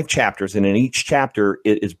wrote 5 chapters, and in each chapter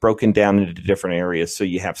it is broken down into different areas. So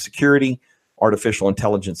you have security, artificial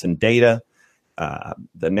intelligence and data.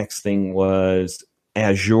 The next thing was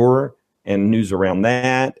Azure and news around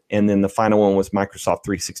that. And then the final one was Microsoft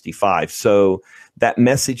 365. So that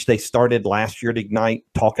message they started last year at Ignite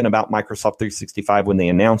talking about Microsoft 365 when they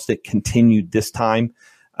announced it continued this time.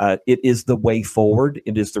 It is the way forward.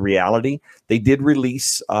 It is the reality. They did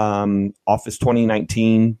release Office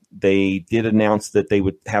 2019. They did announce that they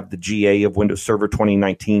would have the GA of Windows Server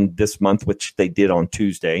 2019 this month, which they did on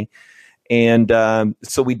Tuesday. And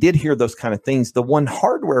so we did hear those kind of things. The one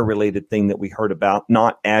hardware-related thing that we heard about,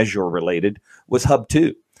 not Azure-related, was Hub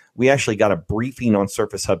 2. We actually got a briefing on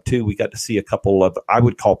Surface Hub 2. We got to see a couple of, I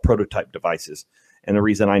would call, prototype devices. And the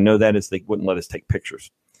reason I know that is they wouldn't let us take pictures.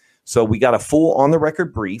 So we got a full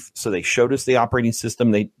on-the-record brief. So they showed us the operating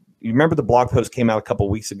system. You remember the blog post came out a couple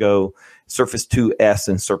of weeks ago, Surface 2S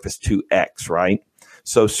and Surface 2X, right?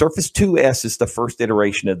 So Surface 2S is the first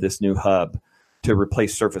iteration of this new hub to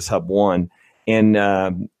replace Surface Hub 1.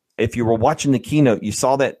 And if you were watching the keynote, you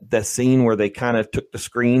saw that scene where they kind of took the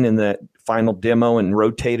screen in the final demo and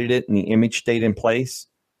rotated it and the image stayed in place.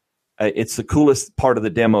 It's the coolest part of the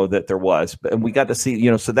demo that there was. And we got to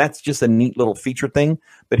see, so that's just a neat little feature thing.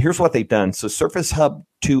 But here's what they've done. So Surface Hub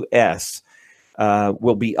 2S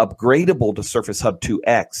will be upgradable to Surface Hub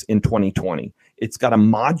 2X in 2020. It's got a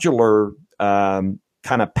modular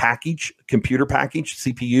kind of package, computer package,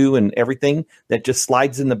 CPU and everything that just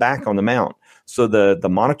slides in the back on the mount. So the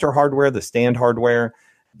monitor hardware, the stand hardware,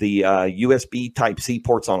 USB Type-C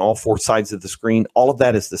ports on all 4 sides of the screen, all of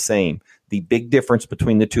that is the same. The big difference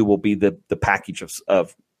between the two will be the package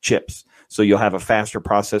of chips. So you'll have a faster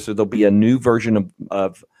processor. There'll be a new version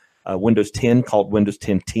of Windows 10 called Windows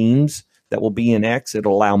 10 Teams that will be in X.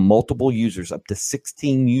 It'll allow multiple users, up to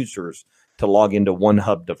 16 users, to log into one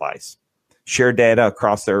hub device, share data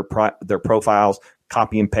across their profiles,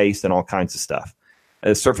 copy and paste, and all kinds of stuff.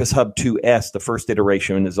 Surface Hub 2S, the first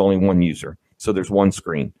iteration, is only one user. So there's one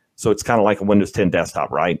screen. So it's kind of like a Windows 10 desktop,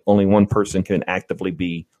 right? Only one person can actively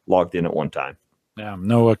be logged in at one time. Yeah,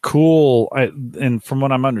 no, and from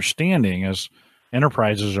what I'm understanding is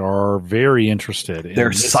enterprises are very interested. They're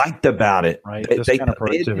psyched about it. Right? They had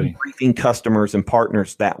been briefing customers and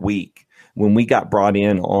partners that week when we got brought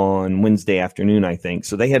in on Wednesday afternoon, I think.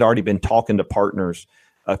 So they had already been talking to partners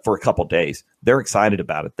for a couple of days. They're excited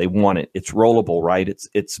about it. They want it. It's rollable, right?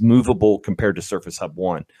 It's movable compared to Surface Hub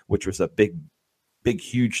 1, which was a big,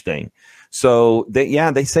 huge thing. So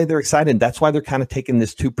they say they're excited. That's why they're kind of taking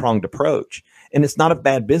this 2-pronged approach. And it's not a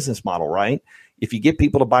bad business model, right? If you get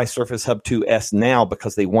people to buy Surface Hub 2S now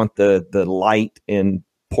because they want the light and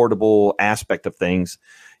portable aspect of things,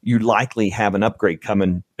 you likely have an upgrade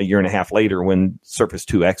coming a year and a half later when Surface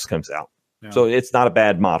 2X comes out. Yeah. So it's not a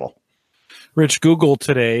bad model. Rich, Google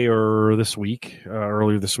today or this week,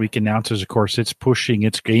 earlier this week, announces, of course, it's pushing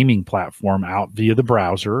its gaming platform out via the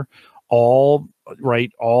browser, all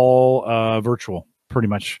virtual, pretty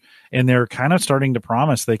much. And they're kind of starting to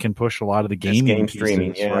promise they can push a lot of the game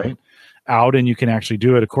streaming, right, out, and you can actually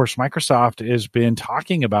do it. Of course, Microsoft has been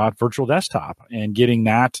talking about virtual desktop and getting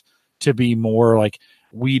that to be more like,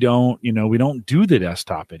 we don't do the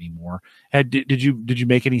desktop anymore. Did you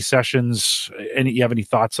make any sessions? You have any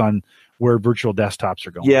thoughts on where virtual desktops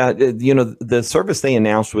are going? Yeah, the service they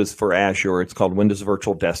announced was for Azure. It's called Windows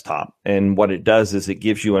Virtual Desktop. And what it does is it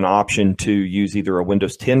gives you an option to use either a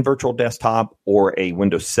Windows 10 virtual desktop or a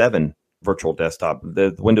Windows 7 virtual desktop.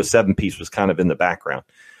 The Windows 7 piece was kind of in the background.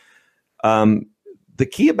 The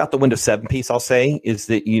key about the Windows 7 piece, I'll say, is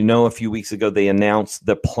that, a few weeks ago, they announced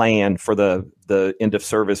the plan for the end of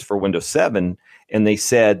service for Windows 7. And they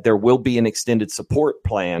said there will be an extended support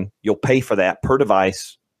plan. You'll pay for that per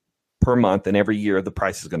device, per month, and every year the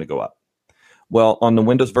price is going to go up. Well, on the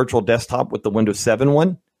Windows Virtual Desktop with the Windows 7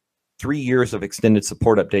 one, 3 years of extended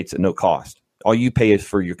support updates at no cost. All you pay is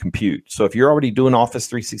for your compute. So if you're already doing Office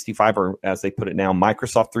 365, or as they put it now,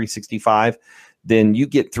 Microsoft 365, then you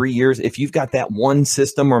get 3 years. If you've got that one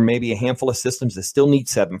system or maybe a handful of systems that still need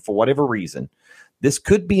 7 for whatever reason, this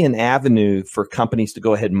could be an avenue for companies to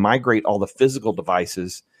go ahead and migrate all the physical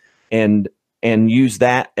devices and use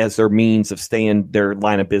that as their means of staying their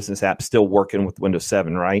line of business app still working with Windows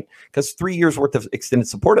 7, right? Because 3 years worth of extended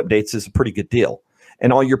support updates is a pretty good deal.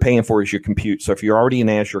 And all you're paying for is your compute. So if you're already an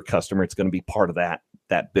Azure customer, it's going to be part of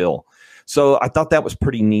that bill. So I thought that was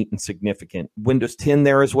pretty neat and significant. Windows 10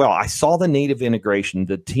 there as well. I saw the native integration.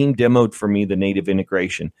 The team demoed for me the native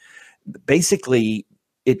integration. Basically,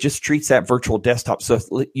 it just treats that virtual desktop. So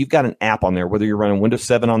if you've got an app on there, whether you're running Windows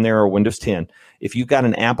 7 on there or Windows 10, if you've got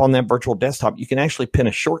an app on that virtual desktop, you can actually pin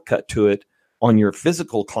a shortcut to it on your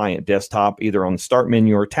physical client desktop, either on the start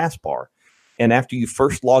menu or taskbar. And after you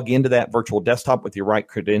first log into that virtual desktop with your right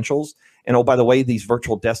credentials, and oh, by the way, these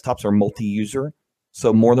virtual desktops are multi-user.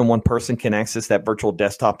 So more than one person can access that virtual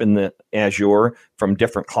desktop in the Azure from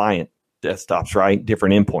different client desktops, right?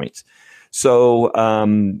 Different endpoints. So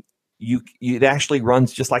it actually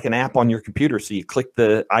runs just like an app on your computer. So you click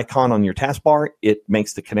the icon on your taskbar, it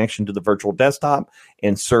makes the connection to the virtual desktop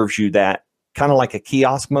and serves you that kind of like a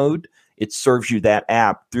kiosk mode. It serves you that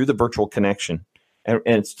app through the virtual connection. And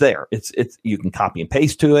it's there. It's you can copy and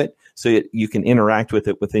paste to it, so you can interact with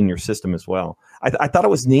it within your system as well. I thought it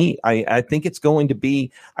was neat. I think it's going to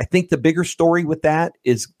be. I think the bigger story with that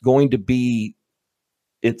is going to be,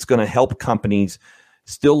 it's going to help companies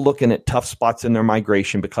still looking at tough spots in their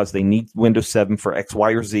migration because they need Windows 7 for X,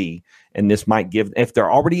 Y, or Z. And this might give, if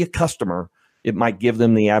they're already a customer, it might give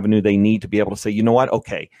them the avenue they need to be able to say, you know what?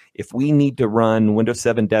 Okay, if we need to run Windows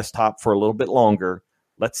 7 desktop for a little bit longer,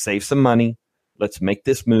 let's save some money. Let's make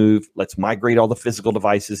this move. Let's migrate all the physical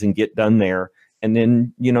devices and get done there. And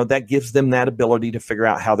then, that gives them that ability to figure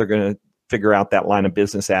out how they're going to figure out that line of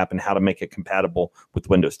business app and how to make it compatible with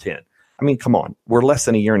Windows 10. I mean, come on. We're less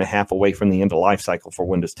than a year and a half away from the end of life cycle for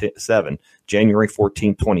Windows 7, January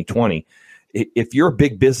 14, 2020. If you're a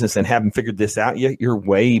big business and haven't figured this out yet, you're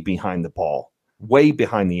way behind the ball, way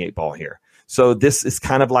behind the 8 ball here. So this is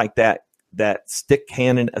kind of like that stick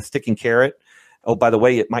and carrot. Oh, by the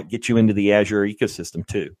way, it might get you into the Azure ecosystem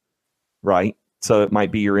too, right? So it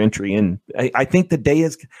might be your entry in. I think the day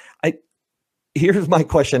is, here's my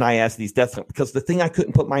question I ask these desktops, because the thing I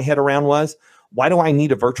couldn't put my head around was, why do I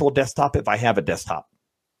need a virtual desktop if I have a desktop?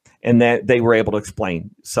 And that they were able to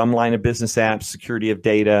explain some line of business apps, security of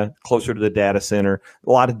data, closer to the data center,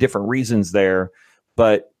 a lot of different reasons there.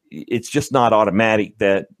 But it's just not automatic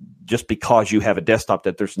that just because you have a desktop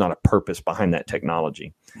that there's not a purpose behind that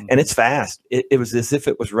technology. Mm-hmm. And it's fast. It was as if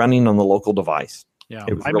it was running on the local device. Yeah,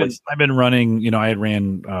 I've been running, I had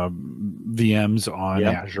ran VMs on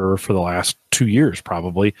Azure for the last 2 years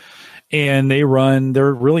probably. And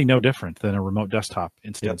they're really no different than a remote desktop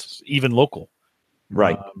instance, even local.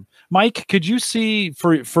 Right. Mike, could you see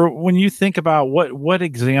for when you think about what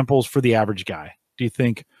examples for the average guy do you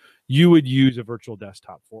think you would use a virtual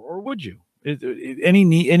desktop for, or would you? Any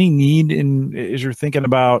need in as you're thinking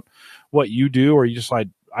about what you do, or you just like,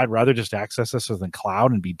 I'd rather just access this as a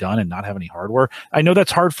cloud and be done and not have any hardware. I know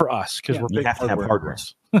that's hard for us because we're big hardware.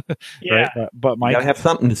 Yeah, right? But Mike, you gotta have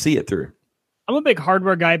something to see it through. I'm a big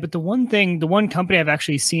hardware guy, but the one company I've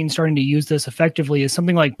actually seen starting to use this effectively is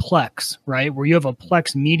something like Plex, right? Where you have a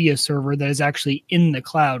Plex media server that is actually in the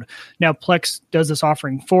cloud. Now, Plex does this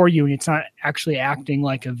offering for you, and it's not actually acting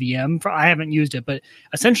like a VM. I haven't used it, but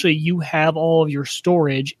essentially you have all of your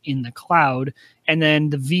storage in the cloud, and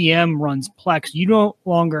then the VM runs Plex. You no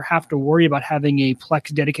longer have to worry about having a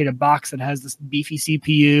Plex dedicated box that has this beefy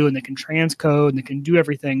CPU and that can transcode and that can do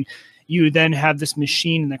everything. You then have this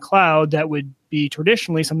machine in the cloud that would be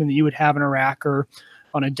traditionally something that you would have in a rack or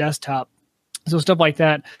on a desktop. So stuff like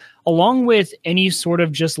that, along with any sort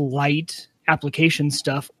of just light application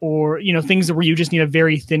stuff, or things where you just need a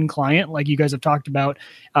very thin client, like you guys have talked about,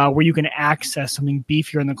 where you can access something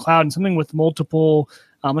beefier in the cloud, and something with multiple,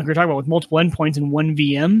 like we were talking about, with multiple endpoints in one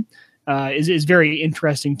VM. Is very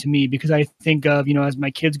interesting to me, because I think of, as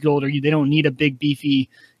my kids get older, they don't need a big beefy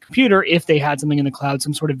computer if they had something in the cloud,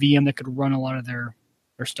 some sort of VM that could run a lot of their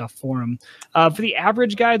stuff for them. For the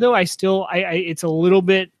average guy, though, I it's a little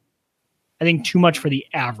bit, I think, too much for the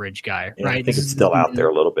average guy, right? I think it's still out there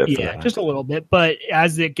a little bit. Yeah, just a little bit. But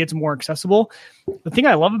as it gets more accessible, the thing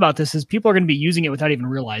I love about this is people are going to be using it without even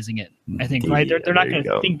realizing it, I think, right? They're not going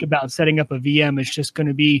to think about setting up a VM. It's just going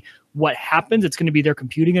to be what happens. It's going to be their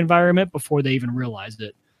computing environment before they even realize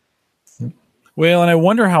it. Well, and I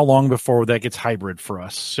wonder how long before that gets hybrid for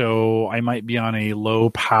us. So I might be on a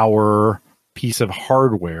low power piece of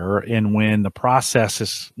hardware, and when the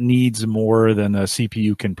process needs more than the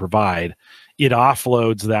CPU can provide, it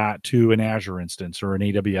offloads that to an Azure instance or an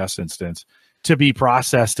AWS instance to be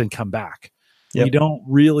processed and come back. Yep. You don't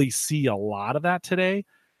really see a lot of that today,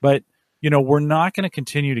 but we're not going to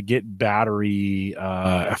continue to get battery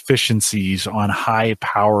efficiencies on high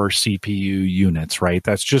power CPU units, right?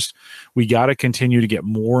 That's just, we got to continue to get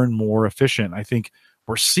more and more efficient. I think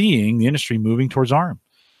we're seeing the industry moving towards ARM,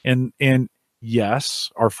 and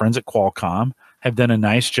yes, our friends at Qualcomm have done a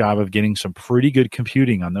nice job of getting some pretty good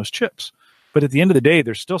computing on those chips. But at the end of the day,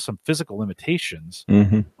 there's still some physical limitations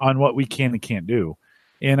on what we can and can't do.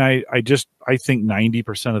 And I think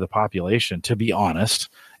 90% of the population, to be honest,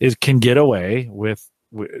 can get away with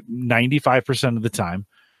 95% of the time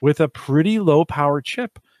with a pretty low power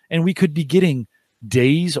chip. And we could be getting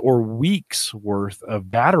days or weeks worth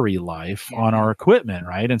of battery life on our equipment,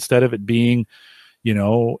 right? Instead of it being 8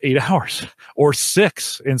 hours or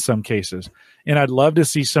 6 in some cases. And I'd love to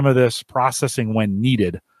see some of this processing when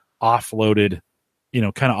needed offloaded,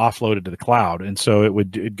 kind of offloaded to the cloud. And so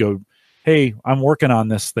it'd go, hey, I'm working on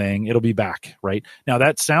this thing. It'll be back. Right now,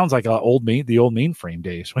 that sounds like the old mainframe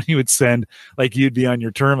days when you would send, like, you'd be on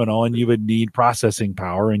your terminal and you would need processing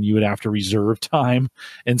power and you would have to reserve time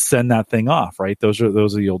and send that thing off. Right. Those are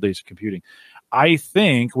the old days of computing. I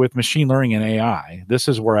think with machine learning and AI, this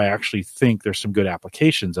is where I actually think there's some good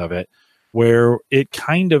applications of it, where it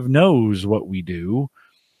kind of knows what we do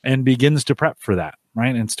and begins to prep for that,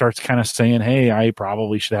 right? And starts kind of saying, hey, I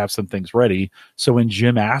probably should have some things ready. So when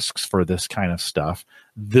Jim asks for this kind of stuff,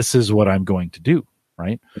 this is what I'm going to do,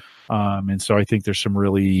 right? And so I think there's some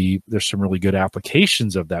really good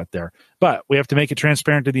applications of that there. But we have to make it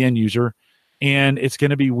transparent to the end user. And it's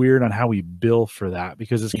going to be weird on how we bill for that,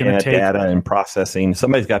 because it's going to take data and processing.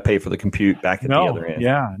 Somebody's got to pay for the compute back at the other end.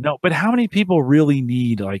 Yeah, no. But how many people really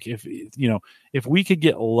need, like, if we could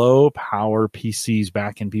get low power PCs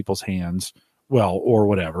back in people's hands, well, or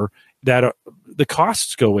whatever, that the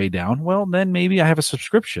costs go way down. Well, then maybe I have a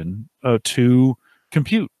subscription to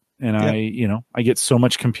compute, and I get so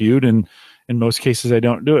much compute, and in most cases I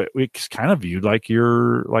don't do it. It's kind of viewed like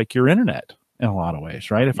your internet in a lot of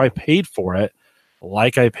ways, right? If I paid for it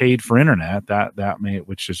like I paid for internet, that may,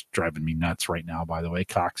 which is driving me nuts right now, by the way.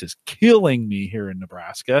 Cox is killing me here in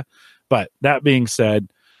Nebraska. But that being said,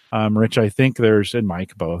 Rich, I think and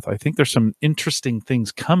Mike both, I think there's some interesting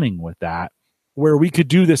things coming with that where we could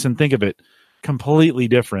do this and think of it completely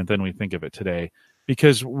different than we think of it today,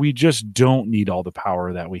 because we just don't need all the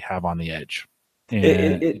power that we have on the edge.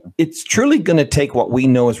 It's truly going to take what we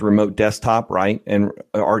know as remote desktop, right? And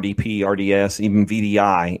RDP, RDS, even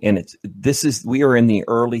VDI. And we are in the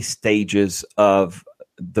early stages of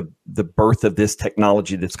the birth of this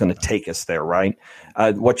technology that's going to take us there, right?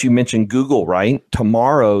 What you mentioned, Google, right?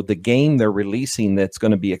 Tomorrow, the game they're releasing that's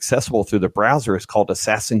going to be accessible through the browser is called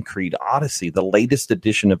Assassin's Creed Odyssey, the latest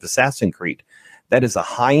edition of Assassin's Creed. That is a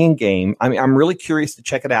high-end game. I mean, I'm really curious to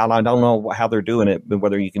check it out. I don't know how they're doing it,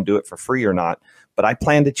 whether you can do it for free or not, but I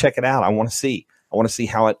plan to check it out. I want to see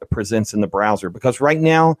how it presents in the browser, because right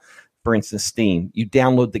now, for instance, Steam, you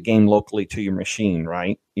download the game locally to your machine,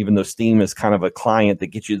 right? Even though Steam is kind of a client that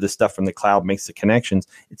gets you the stuff from the cloud, makes the connections,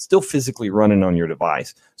 it's still physically running on your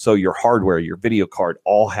device. So your hardware, your video card,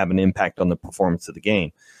 all have an impact on the performance of the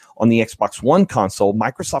game. On the Xbox One console,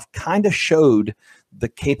 Microsoft kind of showed the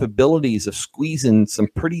capabilities of squeezing some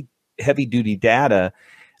pretty heavy-duty data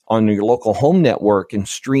on your local home network and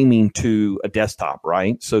streaming to a desktop,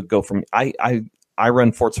 right? So go from I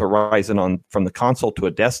run Forza Horizon from the console to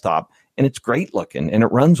a desktop, and it's great looking and it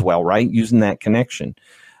runs well, right? Using that connection,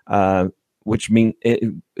 which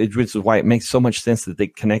is why it makes so much sense that they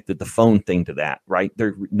connected the phone thing to that, right?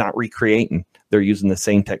 They're not recreating; they're using the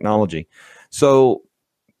same technology. So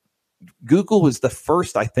Google was the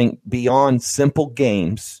first, I think, beyond simple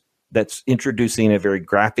games that's introducing a very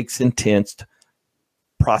graphics intense,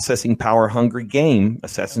 processing power hungry game,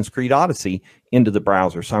 Assassin's Creed Odyssey, into the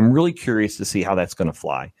browser. So I'm really curious to see how that's going to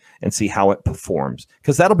fly and see how it performs,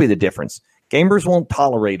 because that'll be the difference. Gamers won't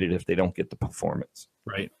tolerate it if they don't get the performance.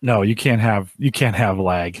 Right. No, you can't have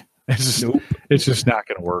lag. It's just not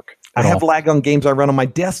going to work. I have lag on games I run on my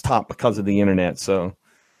desktop because of the internet. So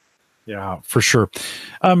yeah, for sure.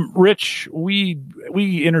 Rich, we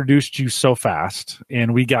introduced you so fast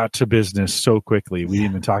and we got to business so quickly. We didn't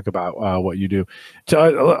even talk about what you do.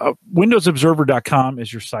 WindowsObserver.com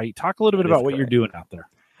is your site. Talk a little bit about what you're doing out there.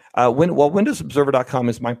 WindowsObserver.com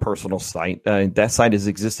is my personal site. That site has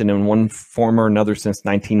existed in one form or another since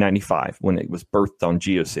 1995 when it was birthed on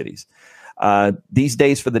GeoCities. These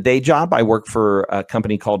days, for the day job, I work for a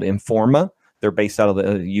company called Informa. They're based out of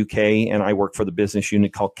the UK, and I work for the business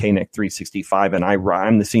unit called KNEC 365, and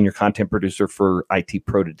I'm the senior content producer for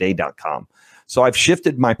ITProToday.com. So I've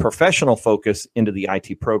shifted my professional focus into the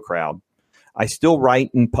IT Pro crowd. I still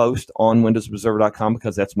write and post on WindowsObserver.com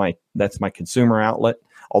because that's my consumer outlet,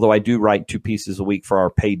 although I do write 2 pieces a week for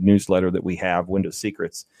our paid newsletter that we have, Windows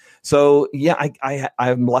Secrets. So, yeah,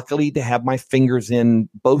 I'm lucky to have my fingers in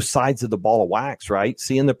both sides of the ball of wax, right?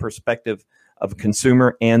 Seeing the perspective of a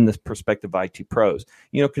consumer and the perspective of IT pros.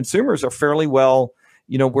 Consumers are fairly well,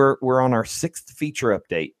 we're on our 6th feature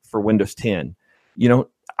update for Windows 10.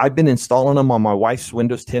 I've been installing them on my wife's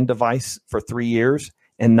Windows 10 device for 3 years,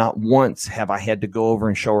 and not once have I had to go over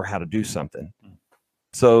and show her how to do something.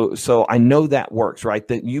 So I know that works, right?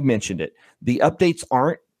 That you mentioned it. The updates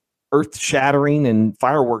aren't earth-shattering and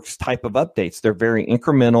fireworks type of updates. They're very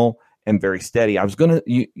incremental and very steady.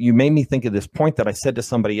 You made me think of this point that I said to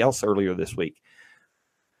somebody else earlier this week.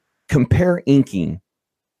 Compare inking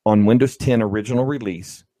on Windows 10 original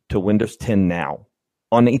release to Windows 10 now.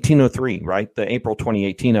 On 1803, right, the April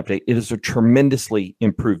 2018 update, it is a tremendously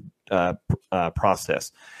improved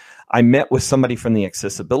process. I met with somebody from the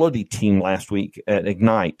accessibility team last week at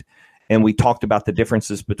Ignite, and we talked about the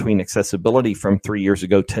differences between accessibility from 3 years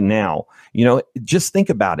ago to now. Just think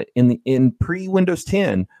about it. In pre-Windows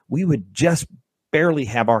 10, we would just barely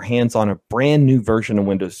have our hands on a brand new version of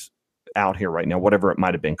Windows out here right now, whatever it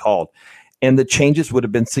might have been called. And the changes would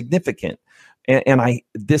have been significant.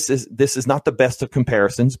 This is not the best of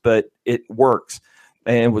comparisons, but it works.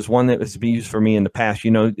 And it was one that was used for me in the past.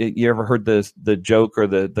 You ever heard the joke or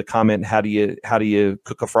the comment, how do you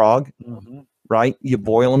cook a frog? Mm-hmm. Right? You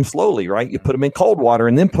boil them slowly, right? You put them in cold water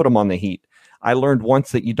and then put them on the heat. I learned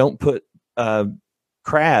once that you don't put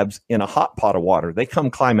crabs in a hot pot of water. They come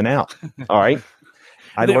climbing out. All right.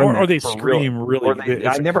 Or they scream really.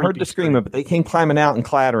 I never heard the screaming, but they came climbing out and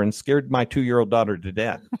clatter and scared my 2-year-old daughter to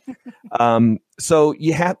death. So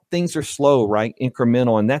things are slow, right?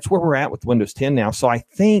 Incremental. And that's where we're at with Windows 10 now. So I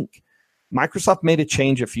think Microsoft made a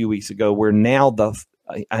change a few weeks ago where now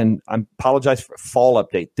and I apologize for fall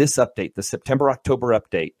update. This update, the September-October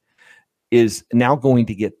update, is now going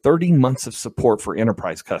to get 30 months of support for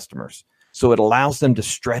enterprise customers. So it allows them to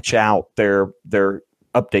stretch out their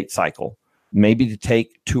update cycle, maybe to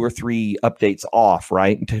take 2 or 3 updates off,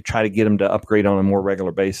 right, and to try to get them to upgrade on a more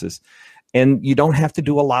regular basis. And you don't have to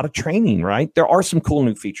do a lot of training, right? There are some cool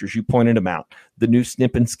new features. You pointed them out. The new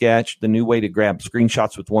snip and sketch, the new way to grab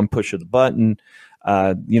screenshots with one push of the button,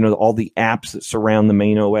 all the apps that surround the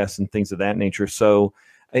main OS and things of that nature. So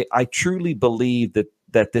I truly believe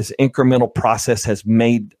that this incremental process has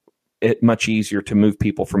made it much easier to move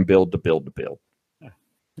people from build to build to build.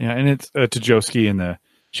 Yeah, and it's Tajowski in the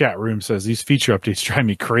chat room says these feature updates drive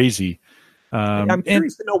me crazy. I'm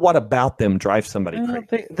curious to know what about them drives somebody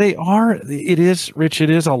crazy. They are. It is, Rich. It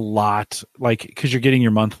is a lot, like, because you're getting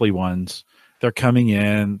your monthly ones. They're coming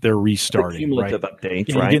in. They're restarting. The cumulative updates,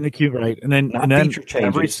 yeah, right? Getting the cube right, and then feature changes,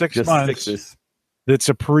 every 6 months. Fixes. That's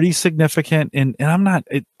a pretty significant. And I'm not.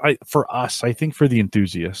 For us, I think for the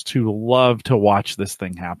enthusiasts who love to watch this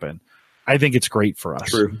thing happen, I think it's great for us.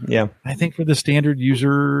 True. Yeah. I think for the standard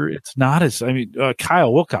user, it's not as. I mean,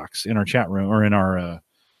 Kyle Wilcox in our chat room or in our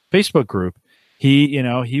Facebook group,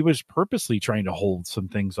 he was purposely trying to hold some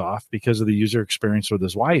things off because of the user experience with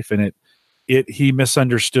his wife, and he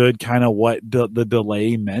misunderstood kind of what the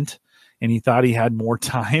delay meant, and he thought he had more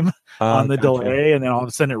time on the delay, and then all of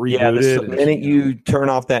a sudden it rebooted. Yeah, the minute you turn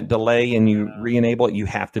off that delay and you re-enable it, you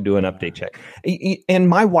have to do an update check. And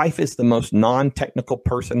my wife is the most non-technical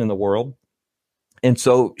person in the world, and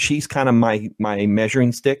so she's kind of my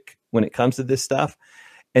measuring stick when it comes to this stuff.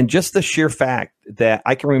 And just the sheer fact that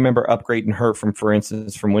I can remember upgrading her for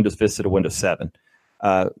instance, from Windows Vista to Windows 7,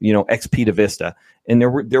 XP to Vista. And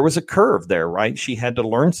there was a curve there, right? She had to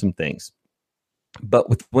learn some things. But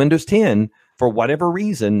with Windows 10, for whatever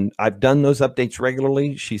reason, I've done those updates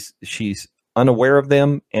regularly. She's unaware of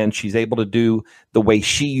them, and she's able to do the way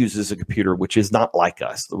she uses a computer, which is not like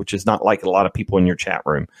us, which is not like a lot of people in your chat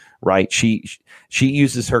room, right? She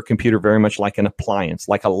uses her computer very much like an appliance,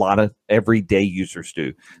 like a lot of everyday users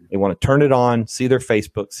do. They want to turn it on, see their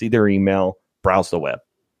Facebook, see their email, browse the web.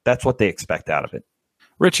 That's what they expect out of it.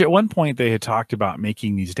 Rich, at one point they had talked about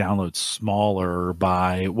making these downloads smaller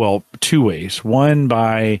by, two ways. One,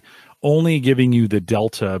 by only giving you the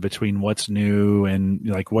delta between what's new and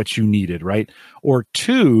like what you needed, right? Or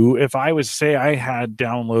two, if I was say I had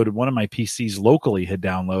downloaded one of my PCs locally had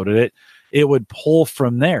downloaded it would pull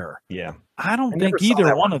from there. Yeah. I don't think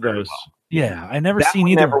either one of those. Well. Yeah, I never seen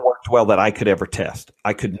either. Never worked well that I could ever test.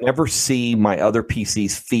 I could never see my other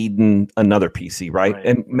PCs feeding another PC, right?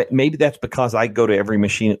 And maybe that's because I go to every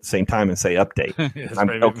machine at the same time and say update.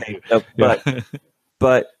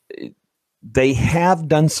 But they have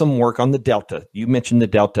done some work on the Delta. You mentioned the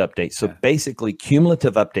Delta update. So basically,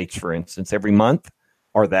 cumulative updates, for instance, every month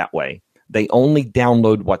are that way. They only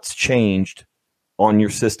download what's changed on your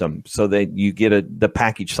system, so that you get the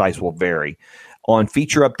package size will vary. On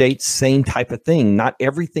feature updates, same type of thing. Not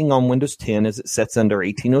everything on Windows 10 as it sets under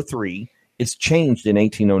 1803 is changed in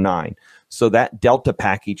 1809. So that Delta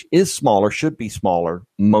package is smaller, should be smaller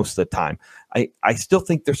most of the time. I still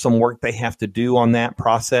think there's some work they have to do on that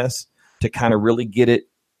process to kind of really get it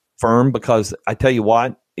firm, because I tell you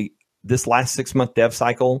what, this last 6-month dev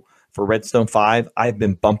cycle for Redstone 5, I've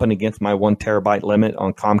been bumping against my 1 terabyte limit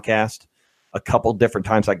on Comcast a couple different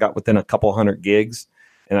times. I got within a couple hundred gigs,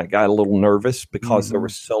 and I got a little nervous because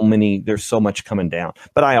there's so much coming down.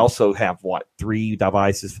 But I also have 3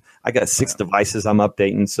 devices. I got 6 devices I'm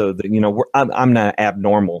updating, so that I'm not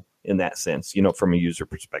abnormal in that sense, from a user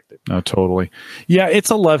perspective. No, totally. Yeah, it's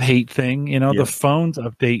a love-hate thing. The phones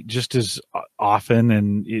update just as often,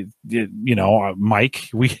 and Mike,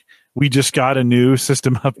 we just got a new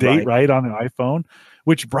system update right on the iPhone,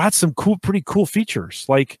 which brought some pretty cool features.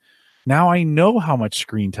 Like, now I know how much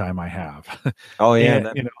screen time I have. Oh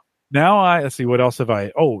yeah. Now let's see, what else have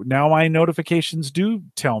I? Oh, now my notifications do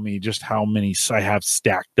tell me just how many I have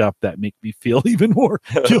stacked up that make me feel even more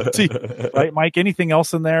guilty. Right, Mike? Anything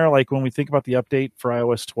else in there? Like when we think about the update for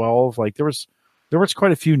iOS 12, like there was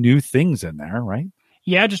quite a few new things in there, right?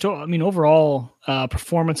 Yeah, just overall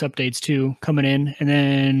performance updates too coming in, and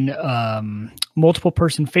then multiple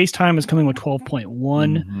person FaceTime is coming with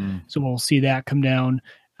 12.1, so we'll see that come down.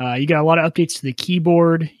 You got a lot of updates to the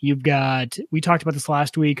keyboard. We talked about this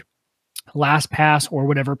last week, LastPass or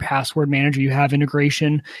whatever password manager you have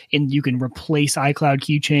integration, and you can replace iCloud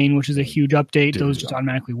Keychain, which is a huge update. Those just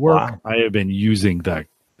automatically work. Wow. I have been using the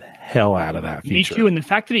hell out of that feature. Me too, and the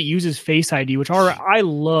fact that it uses Face ID, I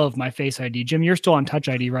love my Face ID. Jim, you're still on Touch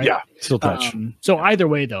ID, right? Yeah, still Touch. So either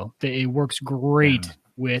way, though, it works great.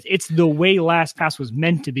 It's the way LastPass was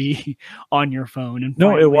meant to be on your phone, and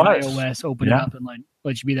it was iOS open it up and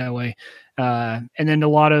let you be that way. And then a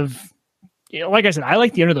lot of, like I said, I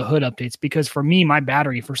like the under the hood updates, because for me, my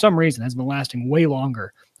battery for some reason has been lasting way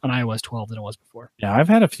longer on iOS 12 than it was before. Yeah, I've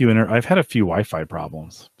had a few Wi-Fi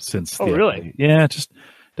problems since. Oh, really? Yeah, just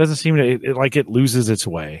doesn't seem to it loses its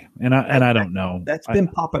way. And I don't know. That's been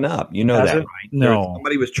popping up. You know that, right? No.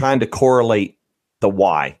 Somebody was trying to correlate the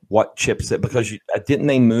what chipset, because didn't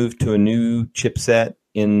they move to a new chipset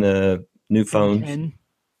in the new phones?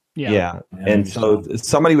 Yeah. And so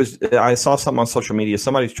I saw something on social media.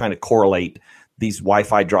 Somebody's trying to correlate these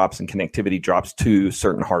Wi-Fi drops and connectivity drops to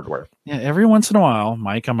certain hardware. Yeah, every once in a while,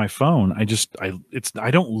 Mike, on my phone,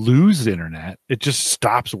 I don't lose internet. It just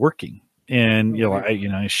stops working, and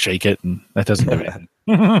I shake it, and that doesn't do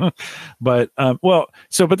anything. But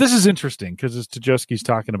this is interesting because as Tajowski's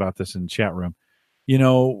talking about this in the chat room,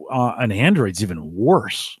 on Android's even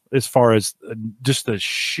worse as far as just the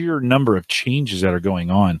sheer number of changes that are going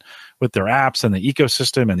on with their apps and the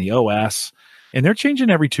ecosystem and the OS. And they're changing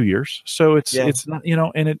every 2 years. So it's not,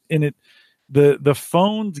 the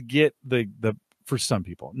phones get the for some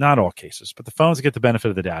people, not all cases, but the phones get the benefit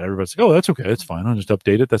of the data. Everybody's like, oh, that's okay. That's fine. I'll just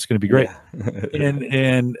update it. That's going to be great.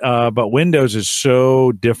 Yeah. But Windows is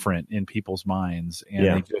so different in people's minds. And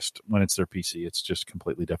they just, when it's their PC, it's just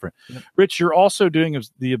completely different. Yep. Rich, you're also doing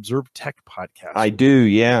the Observe Tech podcast. I do.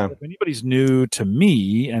 Yeah. If anybody's new to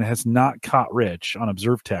me and has not caught Rich on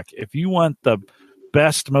Observe Tech, if you want the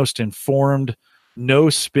best, most informed, no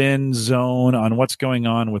spin zone on what's going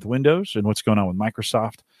on with Windows and what's going on with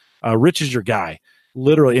Microsoft, Rich is your guy.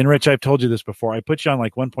 Literally, and Rich, I've told you this before. I put you on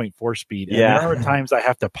like 1.4 speed. And there are times I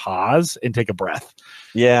have to pause and take a breath.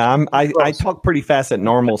 Yeah, I talk pretty fast at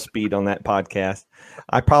normal speed on that podcast.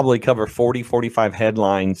 I probably cover 40, 45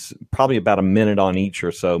 headlines, probably about a minute on each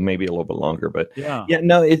or so, maybe a little bit longer. But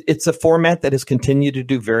it's a format that has continued to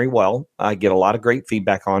do very well. I get a lot of great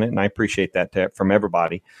feedback on it, and I appreciate that from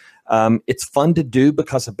everybody. It's fun to do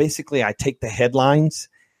because basically I take the headlines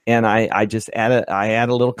and I just add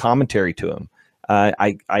a little commentary to them.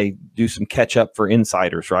 I do some catch up for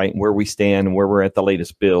insiders, right? Where we stand and where we're at the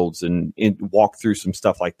latest builds and walk through some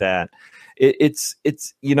stuff like that. It's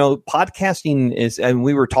podcasting is, and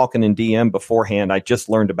we were talking in DM beforehand. I just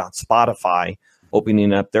learned about Spotify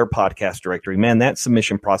opening up their podcast directory. Man, that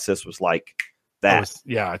submission process was like that.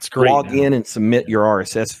 It's great. Log in and submit your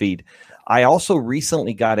RSS feed. I also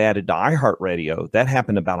recently got added to iHeartRadio. That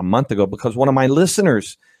happened about a month ago because one of my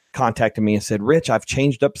listeners contacted me and said, Rich, I've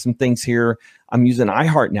changed up some things here. I'm using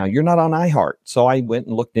iHeart now. You're not on iHeart. So I went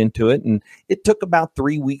and looked into it, and it took about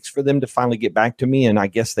 3 weeks for them to finally get back to me. And I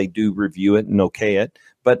guess they do review it and okay it.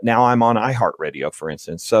 But now I'm on iHeartRadio, for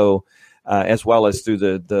instance. So as well as through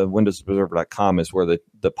the WindowsObserver.com is where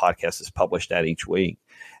the podcast is published at each week.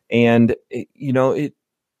 And,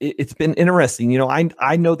 it's been interesting.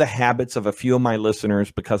 I know the habits of a few of my listeners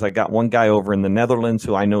because I got one guy over in the Netherlands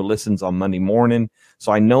who I know listens on Monday morning.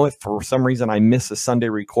 So I know if for some reason I miss a Sunday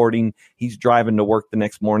recording, he's driving to work the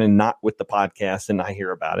next morning, not with the podcast, and I hear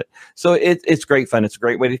about it. So it's great fun. It's a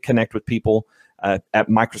great way to connect with people. At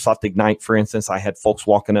Microsoft Ignite, for instance, I had folks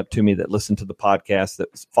walking up to me that listen to the podcast, that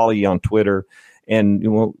follow you on Twitter, and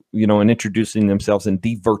and introducing themselves and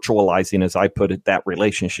de-virtualizing, as I put it, that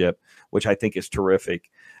relationship, which I think is terrific.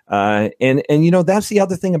 And that's the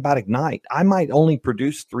other thing about Ignite. I might only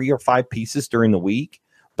produce 3 or 5 pieces during the week,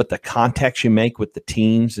 but the contacts you make with the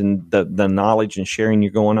teams and the knowledge and sharing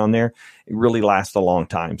you're going on there, it really lasts a long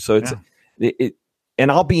time. So and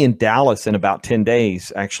I'll be in Dallas in about 10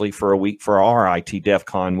 days, actually, for a week for our IT DEF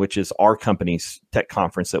Con, which is our company's tech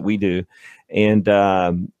conference that we do. And,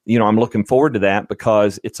 I'm looking forward to that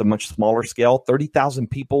because it's a much smaller scale. 30,000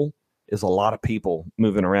 people is a lot of people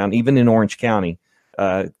moving around, even in Orange County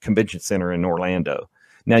Convention Center in Orlando.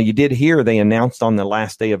 Now, you did hear they announced on the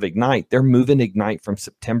last day of Ignite, they're moving Ignite from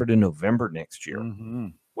September to November next year,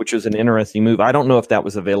 which is an interesting move. I don't know if that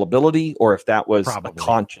was availability or if that was a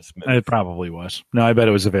conscious move. It probably was. No, I bet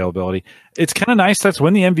it was availability. It's kind of nice. That's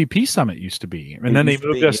when the MVP Summit used to be. And then they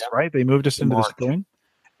moved us, right? They moved us into the spring.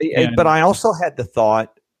 But I also had the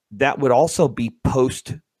thought that would also be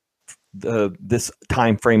post this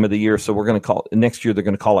time frame of the year. So we're going to call it next year. They're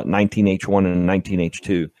going to call it 19H1 and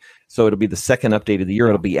 19H2. So it'll be the second update of the year.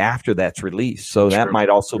 It'll be after that's released. So that might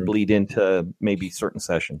also bleed into maybe certain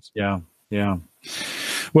sessions. Yeah.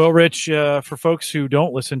 Well, Rich, for folks who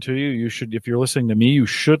don't listen to you, you should, if you're listening to me, you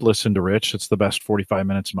should listen to Rich. It's the best 45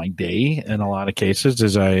 minutes of my day in a lot of cases,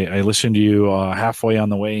 as I listen to you halfway on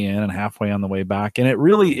the way in and halfway on the way back. And it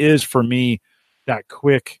really is, for me, that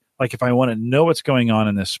quick, like if I want to know what's going on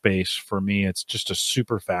in this space, for me, it's just a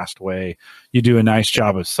super fast way. You do a nice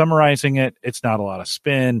job of summarizing it. It's not a lot of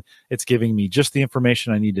spin. It's giving me just the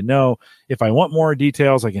information I need to know. If I want more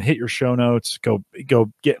details, I can hit your show notes, go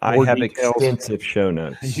get more details. Extensive show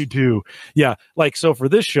notes. You do. Yeah. Like, so for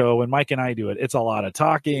this show, when Mike and I do it, it's a lot of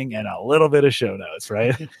talking and a little bit of show notes,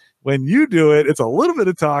 right? When you do it, it's a little bit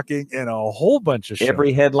of talking and a whole bunch of show.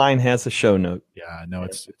 Every headline has a show note. Yeah, no,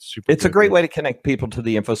 it's super. It's a great way to connect people to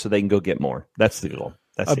the info so they can go get more. That's the goal.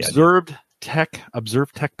 That's Observed Tech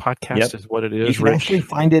podcast is what it is. You can actually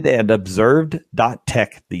find it at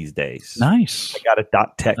observed.tech these days. Nice. I got a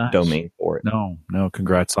 .tech domain for it. No,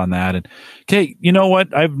 congrats on that. And okay, you know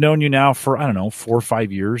what? I've known you now for, 4 or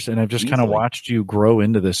 5 years, and I've just kind of watched you grow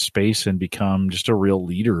into this space and become just a real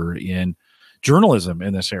leader in journalism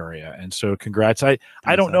in this area. And so congrats. I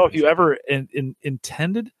don't know if you ever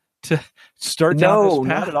intended to start down this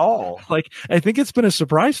path. Not at all. Like, I think it's been a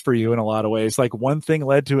surprise for you in a lot of ways. Like, one thing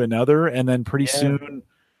led to another, and then pretty soon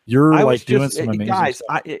you're doing some amazing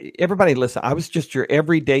stuff. Everybody listen, I was just your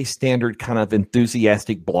everyday standard kind of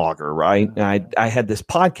enthusiastic blogger, right? And I had this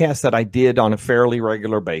podcast that I did on a fairly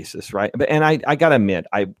regular basis, right? And I got to admit,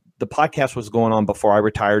 the podcast was going on before I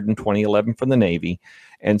retired in 2011 from the Navy.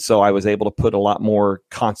 And so I was able to put a lot more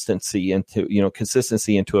consistency into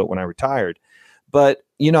it when I retired. But,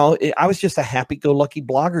 I was just a happy-go-lucky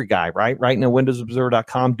blogger guy, right? Writing at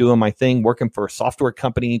WindowsObserver.com, doing my thing, working for a software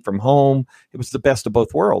company from home. It was the best of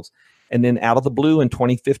both worlds. And then out of the blue in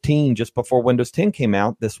 2015, just before Windows 10 came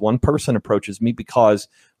out, this one person approaches me because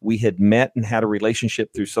we had met and had a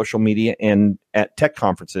relationship through social media and at tech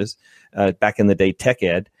conferences, back in the day, Tech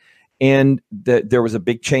Ed. And there was a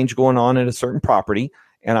big change going on at a certain property.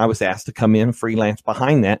 And I was asked to come in freelance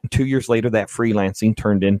behind that. And 2 years later, that freelancing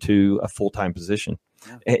turned into a full-time position.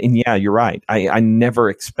 Yeah. And yeah, you're right. I never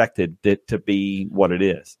expected it to be what it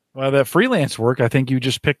is. Well, that freelance work, I think you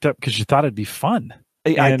just picked up because you thought it'd be fun.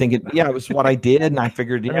 I think it was what I did. And I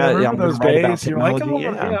figured, I'm those days. You're like, I'm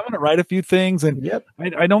going to write a few things. And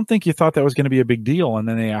I don't think you thought that was going to be a big deal. And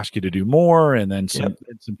then they asked you to do more. And then some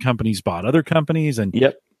companies bought other companies and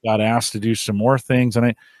got asked to do some more things.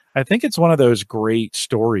 And I think it's one of those great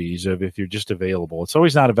stories of if you're just available. It's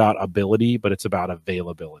always not about ability, but it's about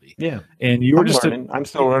availability. Yeah. And you were just learning. I'm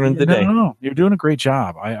still learning today. No, you're doing a great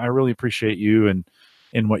job. I really appreciate you and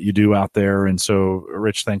what you do out there. And so,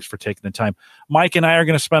 Rich, thanks for taking the time. Mike and I are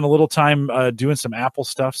going to spend a little time doing some Apple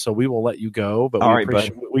stuff, so we will let you go. But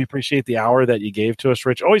we appreciate the hour that you gave to us,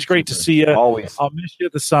 Rich. Always great to see you. Always. I'll miss you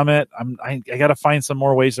at the summit. I got to find some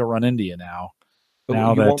more ways to run into you now.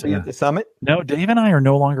 Now you won't be at the summit? No, Dave and I are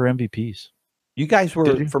no longer MVPs. You guys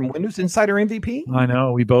were from Windows Insider MVP? I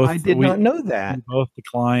know. We both. I did not know that. We both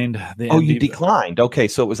declined. You declined. Okay,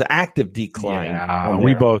 so it was an active decline. Yeah,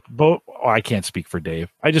 we both. I can't speak for Dave.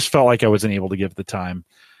 I just felt like I wasn't able to give the time.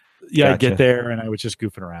 Yeah, gotcha. I get there and I was just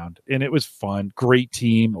goofing around, and it was fun. Great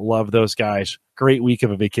team. Love those guys. Great week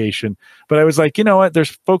of a vacation. But I was like, you know what?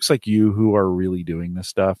 There's folks like you who are really doing this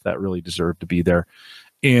stuff that really deserve to be there.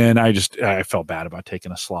 And I felt bad about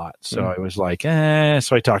taking a slot. So I was like,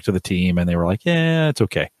 so I talked to the team and they were like, it's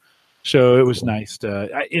okay. So it was nice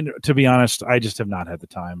to be honest, I just have not had the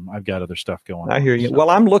time. I've got other stuff going on. I hear you. So.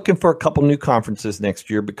 Well, I'm looking for a couple new conferences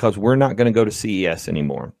next year because we're not going to go to CES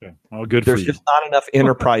anymore. Okay. Well, good There's for you. just not enough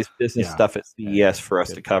enterprise business stuff at CES for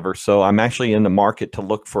us to cover. So I'm actually in the market to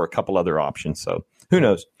look for a couple other options. So who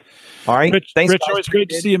knows? All right. Rich, thanks. Rich, always great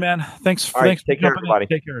to see you, man. Thanks. All right, thanks. Take care, everybody.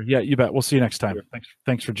 Take care. Yeah, you bet. We'll see you next time. Sure.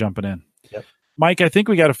 Thanks for jumping in. Yep. Mike, I think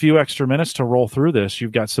we got a few extra minutes to roll through this.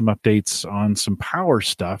 You've got some updates on some power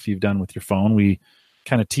stuff you've done with your phone. We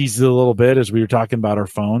kind of teased it a little bit as we were talking about our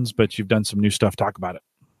phones, but you've done some new stuff. Talk about it.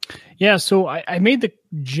 Yeah, so I made the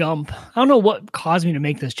jump. I don't know what caused me to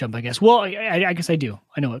make this jump, I guess. Well, I guess I do.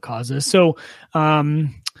 I know what caused this. So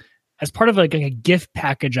as part of like a gift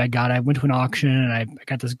package I got, I went to an auction and I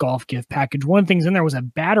got this golf gift package. One of the things in there was a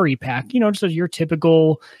battery pack, just your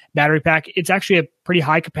typical battery pack. It's actually a pretty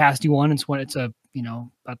high capacity one. It's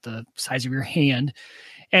about the size of your hand.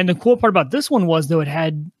 And the cool part about this one was, though, it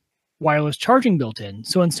had wireless charging built in.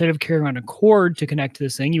 So instead of carrying around a cord to connect to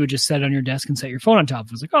this thing, you would just set it on your desk and set your phone on top of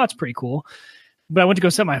it. I was like, oh, it's pretty cool. But I went to go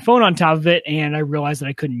set my phone on top of it and I realized that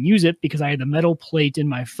I couldn't use it because I had the metal plate in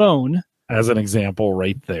my phone. As an example,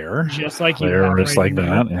 right there, just like you, just like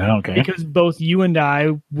that. Yeah, okay. Because both you and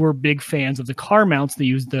I were big fans of the car mounts. They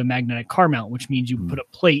use the magnetic car mount, which means you put a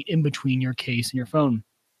plate in between your case and your phone.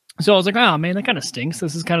 So I was like, oh man, that kind of stinks.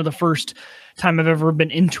 This is kind of the first time I've ever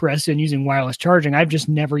been interested in using wireless charging. I've just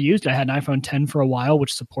never used it. I had an iPhone 10 for a while,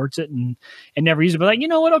 which supports it, and never used it. But like, you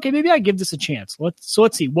know what? Okay, maybe I give this a chance. Let's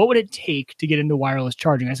see. What would it take to get into wireless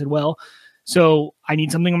charging? I said, well. So I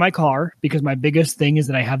need something in my car because my biggest thing is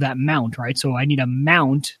that I have that mount, right? So I need a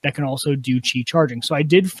mount that can also do Qi charging. So I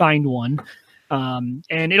did find one, and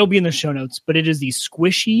it'll be in the show notes, but it is the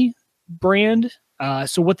Squishy brand.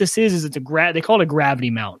 So what this is it's they call it a gravity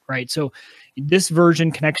mount, right? So this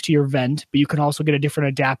version connects to your vent, but you can also get a different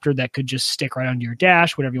adapter that could just stick right onto your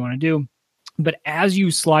dash, whatever you want to do. But as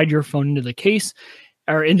you slide your phone into the case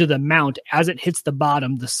or into the mount, as it hits the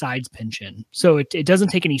bottom, the sides pinch in. So it doesn't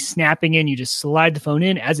take any snapping in. You just slide the phone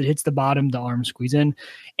in. As it hits the bottom, the arms squeeze in.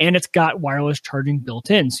 And it's got wireless charging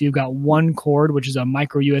built in. So you've got one cord, which is a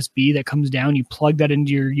micro USB that comes down. You plug that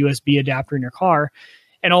into your USB adapter in your car.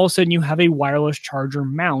 And all of a sudden you have a wireless charger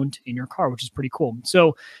mount in your car, which is pretty cool.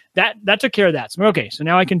 So that took care of that. So, okay, so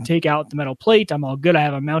now I can take out the metal plate. I'm all good. I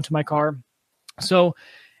have a mount in my car. So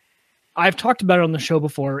I've talked about it on the show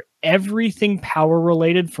before. Everything power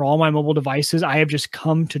related for all my mobile devices, I have just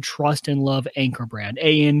come to trust and love Anker brand,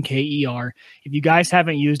 Anker. If you guys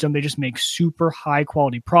haven't used them, they just make super high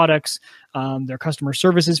quality products. Their customer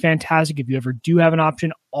service is fantastic. If you ever do have an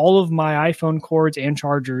option, all of my iPhone cords and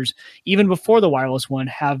chargers, even before the wireless one,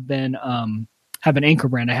 have been Anker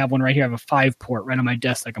brand. I have one right here. I have a 5-port right on my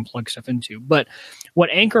desk that I can plug stuff into. But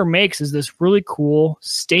what Anker makes is this really cool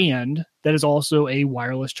stand that is also a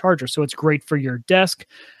wireless charger. So it's great for your desk.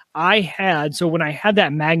 So when I had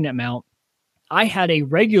that magnet mount, I had a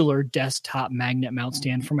regular desktop magnet mount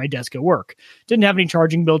stand for my desk at work. Didn't have any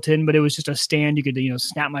charging built in, but it was just a stand you could,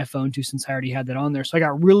 snap my phone to, since I already had that on there. So I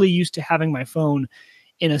got really used to having my phone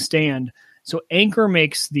in a stand. So Anker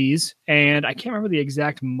makes these, and I can't remember the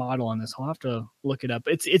exact model on this. I'll have to look it up.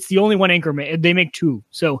 It's the only one Anker makes. They make two.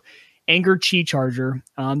 So Anker Qi charger.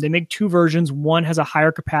 They make two versions. One has a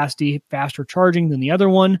higher capacity, faster charging than the other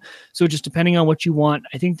one. So just depending on what you want,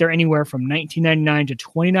 I think they're anywhere from $19.99 to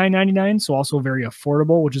 $29.99. So also very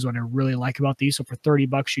affordable, which is what I really like about these. So for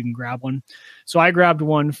 $30, you can grab one. So I grabbed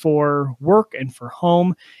one for work and for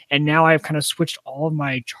home. And now I've kind of switched all of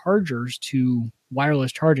my chargers to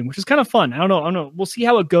wireless charging, which is kind of fun. I don't know. We'll see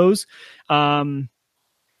how it goes.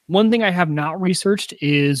 One thing I have not researched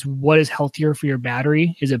is what is healthier for your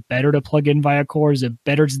battery. Is it better to plug in via core? Is it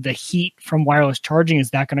better the heat from wireless charging? Is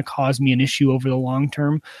that going to cause me an issue over the long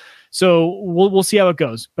term? So we'll see how it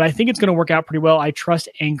goes. But I think it's going to work out pretty well. I trust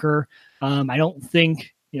Anker. I don't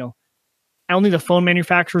think the phone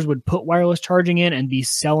manufacturers would put wireless charging in and be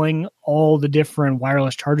selling all the different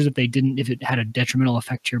wireless chargers if it had a detrimental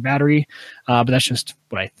effect to your battery. But that's just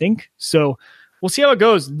what I think. So we'll see how it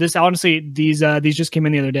goes. This honestly, these just came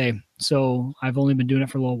in the other day, so I've only been doing it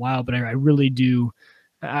for a little while, but I really do.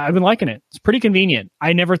 I've been liking it. It's pretty convenient.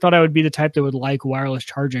 I never thought I would be the type that would like wireless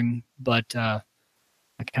charging, but I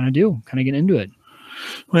kind of do. Kind of get into it.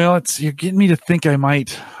 Well, you're getting me to think I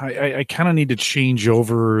might. I kind of need to change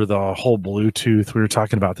over the whole Bluetooth. We were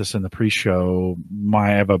talking about this in the pre-show. I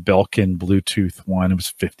have a Belkin Bluetooth one. It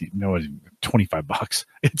was $25.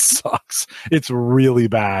 It sucks. It's really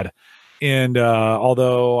bad. And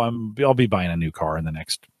although I'll be buying a new car in the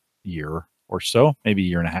next year or so, maybe a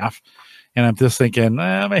year and a half. And I'm just thinking,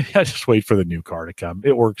 maybe I'll just wait for the new car to come.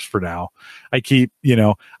 It works for now. I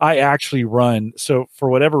actually run. So for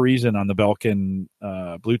whatever reason on the Belkin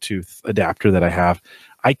Bluetooth adapter that I have,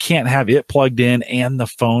 I can't have it plugged in and the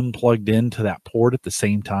phone plugged into that port at the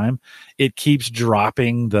same time. It keeps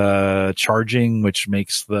dropping the charging, which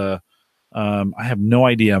makes I have no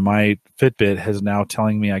idea. My Fitbit is now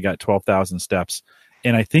telling me I got 12,000 steps.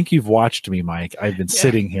 And I think you've watched me, Mike. I've been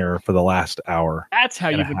sitting here for the last hour. That's how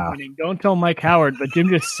you've been winning. Don't tell Mike Howard, but Jim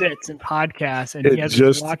just sits and podcasts, and he has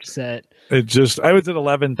his watch set. I was at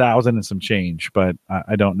 11,000 and some change, but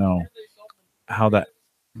I don't know how that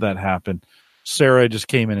happened. Sarah just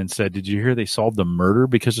came in and said, "Did you hear they solved the murder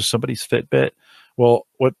because of somebody's Fitbit?" Well,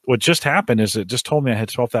 what just happened is it just told me I had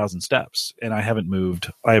 12,000 steps, and I haven't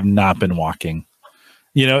moved. I have not been walking.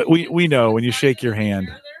 We know when you shake your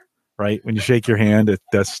hand. Right? When you shake your hand, it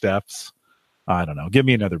does steps. I don't know. Give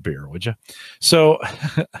me another beer, would you? So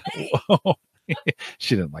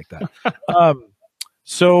she didn't like that.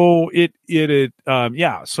 So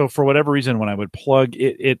so for whatever reason, when I would plug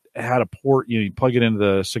it had a port, you plug it into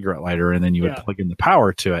the cigarette lighter and then you would plug in the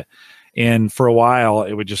power to it. And for a while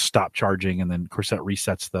it would just stop charging. And then of course that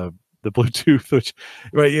resets the Bluetooth, which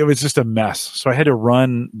it was just a mess. So I had to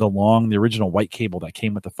run the original white cable that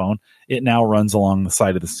came with the phone. It now runs along the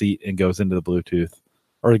side of the seat and goes into the Bluetooth,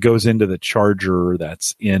 or it goes into the charger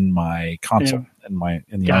that's in my console in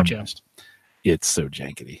the armrest. It's so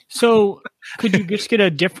jankety. So could you just get a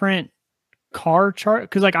different car chart?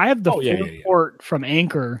 Because I have the port from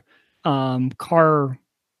Anker car.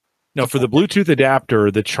 No, for the Bluetooth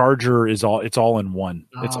adapter, the charger it's all in one.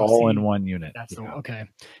 It's all in one unit. That's okay.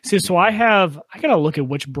 So I gotta look at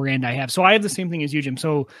which brand I have. So I have the same thing as you, Jim.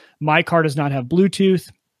 So my car does not have Bluetooth.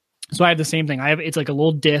 So I have the same thing. It's like a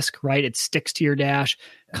little disc, right? It sticks to your dash,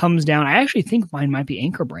 comes down. I actually think mine might be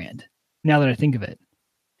Anker brand. Now that I think of it,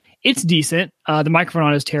 it's decent. The microphone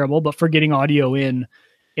on is terrible, but for getting audio in,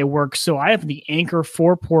 it works. So I have the Anchor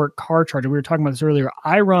 4-port car charger. We were talking about this earlier.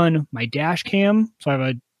 I run my dash cam. So I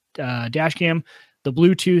have a dash cam, the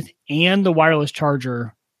Bluetooth, and the wireless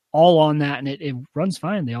charger all on that, and it runs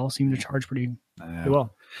fine. They all seem to charge pretty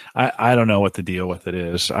well. I don't know what the deal with it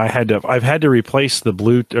is. I've had to replace the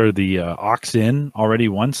aux in already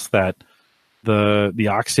once that the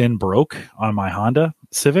aux in broke on my Honda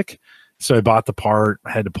Civic. So I bought the part,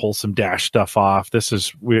 had to pull some dash stuff off.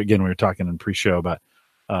 We were talking in pre-show about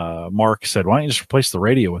Mark said, why don't you just replace the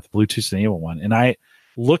radio with Bluetooth enabled one? And I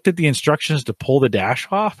looked at the instructions to pull the dash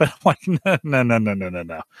off, and I'm like,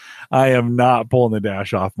 no. I am not pulling the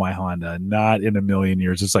dash off my Honda, not in a million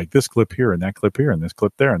years. It's like this clip here and that clip here and this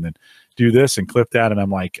clip there, and then do this and clip that. And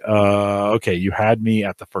I'm like, okay, you had me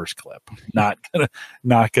at the first clip. Not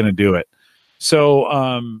gonna do it. So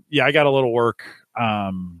I got a little work.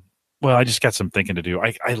 I just got some thinking to do.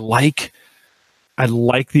 I like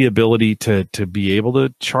the ability to be able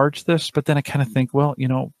to charge this, but then I kind of think, well,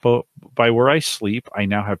 by where I sleep, I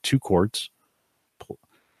now have 2 cords.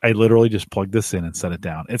 I literally just plug this in and set it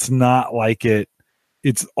down. It's not like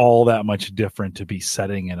it's all that much different to be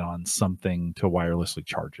setting it on something to wirelessly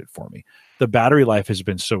charge it for me. The battery life has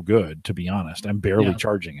been so good, to be honest. I'm barely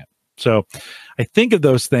charging it. So I think of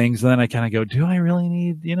those things, and then I kind of go, do I really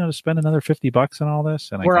need, to spend another $50 on all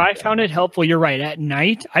this? And I found it helpful, you're right. At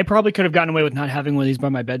night, I probably could have gotten away with not having one of these by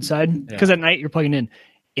my bedside, because at night you're plugging in.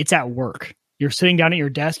 It's at work. You're sitting down at your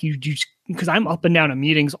desk. Because I'm up and down at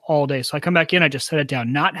meetings all day. So I come back in, I just set it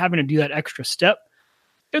down, not having to do that extra step.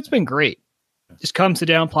 It's been great. Just come, sit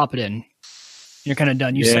down, plop it in. You're kind of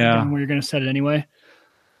done. You set it down where you're going to set it anyway.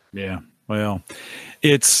 Yeah. Well,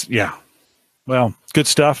 Well, good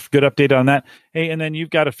stuff. Good update on that. Hey, and then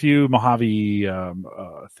you've got a few Mojave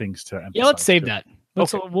things to emphasize. Yeah, let's save that. We'll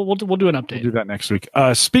do an update. We'll do that next week.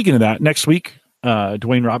 Speaking of that, next week,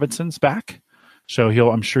 Dwayne Robinson's back. So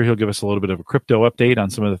I'm sure he'll give us a little bit of a crypto update on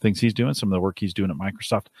some of the things he's doing, some of the work he's doing at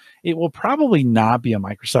Microsoft. It will probably not be a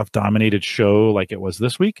Microsoft-dominated show like it was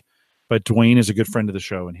this week, but Dwayne is a good friend of the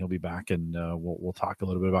show, and he'll be back, and we'll talk a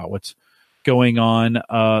little bit about what's going on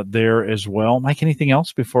there as well. Mike, anything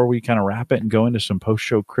else before we kind of wrap it and go into some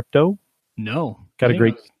post-show crypto? No. I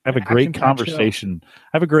have a great conversation.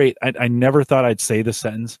 I never thought I'd say the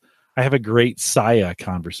sentence. I have a great Saya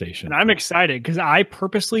conversation. And I'm excited because I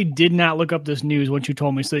purposely did not look up this news once you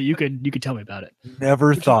told me so that you could tell me about it.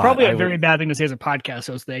 Never thought. Probably a very bad thing to say as a podcast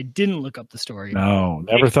host that I didn't look up the story. No,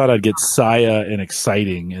 never thought I'd get Saya and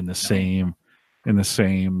exciting in the same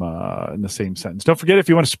sentence. Don't forget, if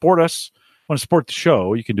you want to support us, want to support the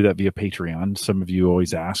show, you can do that via Patreon. Some of you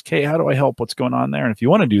always ask, hey, how do I help? What's going on there? And if you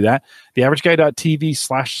want to do that,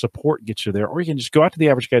 theaverageguy.tv/support gets you there. Or you can just go out to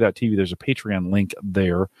theaverageguy.tv. There's a Patreon link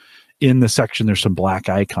there. In the section, there's some black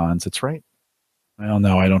icons. It's right. Well,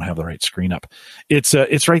 no, I don't have the right screen up. It's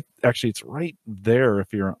right. Actually, it's right there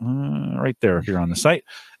if you're right there if you're on the site.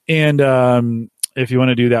 And if you want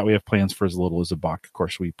to do that, we have plans for as little as $1. Of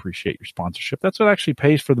course, we appreciate your sponsorship. That's what actually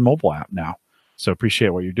pays for the mobile app now. So appreciate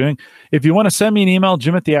what you're doing. If you want to send me an email,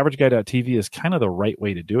 jim@theaverageguy.tv is kind of the right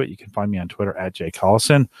way to do it. You can find me on Twitter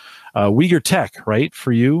 @JCollison. Uyghur Tech, right?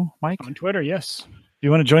 For you, Mike? On Twitter, yes. If you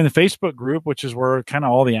want to join the Facebook group, which is where kind of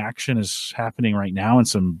all the action is happening right now, and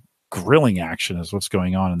some grilling action is what's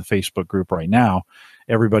going on in the Facebook group right now.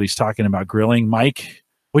 Everybody's talking about grilling. Mike,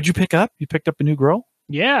 what'd you pick up? You picked up a new grill?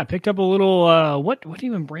 Yeah, I picked up a little, what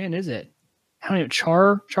even brand is it? I don't know,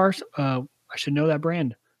 Char, I should know that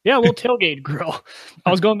brand. Yeah, a little tailgate grill. I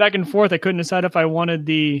was going back and forth. I couldn't decide if I wanted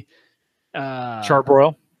the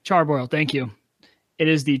Charbroil. Charbroil, thank you. It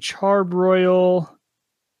is the Charbroil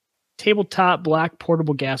tabletop black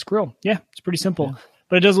portable gas grill. Yeah, it's pretty simple. Yeah.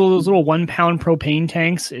 But it does those little 1 pound propane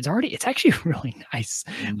tanks. It's actually really nice.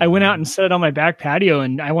 Mm-hmm. I went out and set it on my back patio,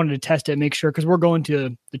 and I wanted to test it, make sure, because we're going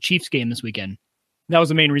to the Chiefs game this weekend. That was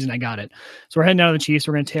the main reason I got it. So we're heading down to the Chiefs.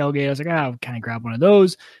 We're going to tailgate. I was like, I'll kind of grab one of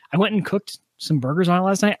those. I went and cooked some burgers on it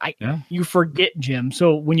last night. You forget, Jim.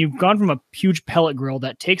 So when you've gone from a huge pellet grill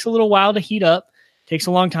that takes a little while to heat up, takes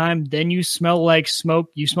a long time, then you smell like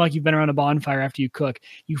smoke. You smell like you've been around a bonfire after you cook.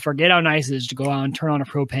 You forget how nice it is to go out and turn on a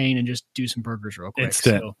propane and just do some burgers real quick.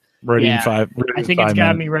 Instant. So, I think it's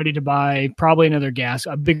got me ready to buy probably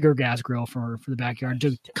a bigger gas grill for the backyard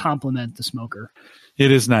to complement the smoker.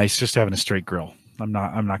 It is nice just having a straight grill. I'm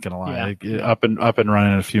not going to lie. Up and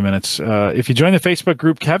running in a few minutes. If you join the Facebook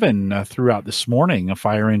group, Kevin threw out this morning a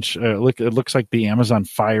Fire Inch. It looks like the Amazon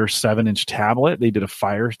Fire 7-inch tablet. They did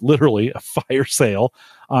literally a fire sale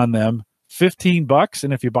on them, $15.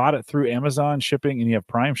 And if you bought it through Amazon shipping and you have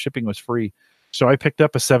Prime, shipping was free. So I picked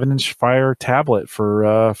up a 7-inch Fire tablet for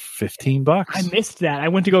 $15. I missed that. I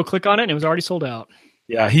went to go click on it and it was already sold out.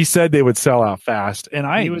 Yeah, he said they would sell out fast, and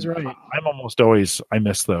He was right. I'm almost always, I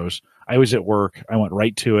miss those. I was at work. I went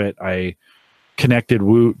right to it. I connected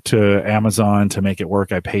Woot to Amazon to make it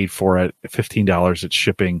work. I paid for it, $15. It's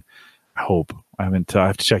shipping. I hope. I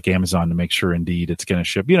have to check Amazon to make sure indeed it's going to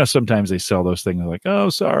ship. Sometimes they sell those things like, oh,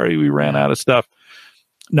 sorry, we ran out of stuff.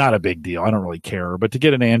 Not a big deal. I don't really care. But to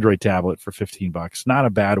get an Android tablet for $15, not a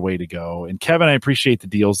bad way to go. And Kevin, I appreciate the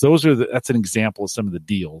deals. That's an example of some of the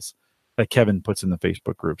deals that Kevin puts in the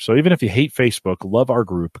Facebook group. So even if you hate Facebook, love our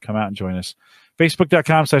group, come out and join us.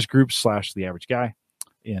 Facebook.com/group/The Average Guy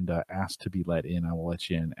and ask to be let in. I will let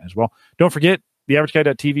you in as well. Don't forget,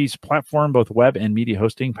 TheAverageGuy.tv's platform, both web and media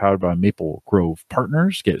hosting, powered by Maple Grove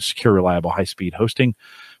Partners. Get secure, reliable, high-speed hosting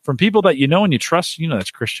from people that you know and you trust.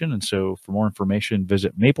 That's Christian. And so for more information,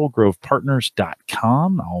 visit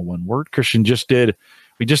maplegrovepartners.com. All one word. Christian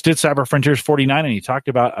we just did Cyber Frontiers 49, and he talked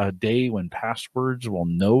about a day when passwords will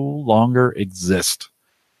no longer exist.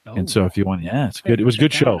 Oh. And so if you want, it's good. It was a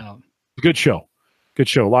good show. Good show. Good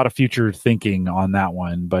show. A lot of future thinking on that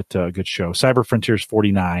one, but good show. Cyber Frontiers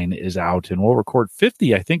 49 is out, and we'll record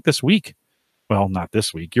 50, I think, this week. Well, not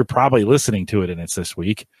this week. You're probably listening to it, and it's this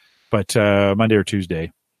week. But Monday or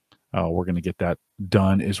Tuesday, we're going to get that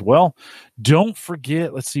done as well. Don't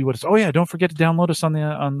forget, let's see what it's. Oh, yeah, don't forget to download us on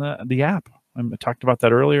the app. I talked about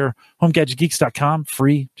that earlier. HomeGadgetGeeks.com,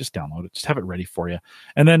 free. Just download it. Just have it ready for you.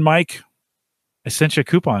 And then, Mike, I sent you a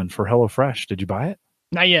coupon for HelloFresh. Did you buy it?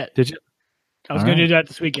 Not yet. Did you? I was going to do that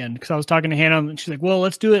this weekend because I was talking to Hannah, and she's like, well,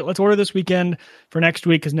 let's do it. Let's order this weekend for next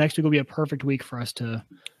week because next week will be a perfect week for us to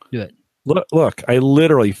do it. Look, I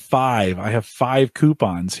literally I have 5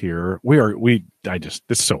 coupons here. This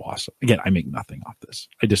is so awesome. Again, I make nothing off this.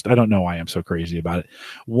 I don't know why I'm so crazy about it.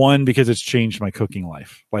 One, because it's changed my cooking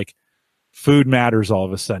life. Like, food matters all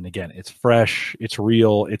of a sudden. Again, it's fresh, it's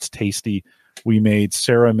real, it's tasty.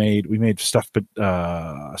 Sarah made stuffed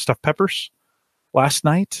peppers last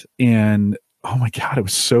night, and oh my God, it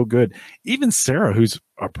was so good. Even Sarah, who's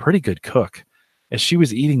a pretty good cook, as she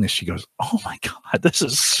was eating this, she goes, oh my God, this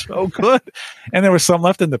is so good. And there was some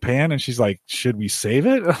left in the pan, and she's like, should we save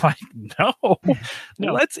it? I'm like, no,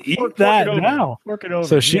 let's eat that now. Work it over.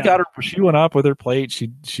 So she went up with her plate.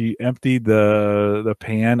 She emptied the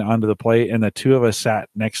pan onto the plate, and the two of us sat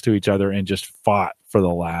next to each other and just fought for the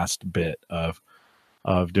last bit of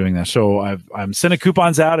doing that. So I'm sending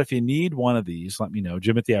coupons out. If you need one of these, let me know.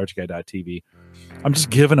 Jim@theaverageguy.tv. I'm just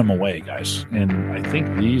giving them away, guys. And I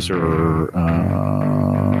think these are,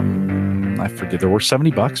 I forget, there were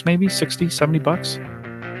 $70, maybe $60,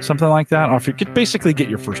 $70, something like that. Or if you could basically get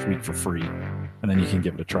your first week for free, and then you can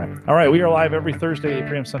give it a try. All right. We are live every Thursday, 8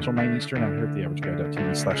 p.m. Central, 9 Eastern, out here at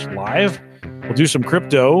theaverageguy.tv/live. We'll do some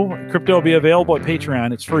crypto. Crypto will be available at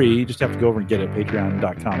Patreon. It's free. You just have to go over and get it.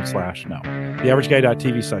 Patreon.com/no.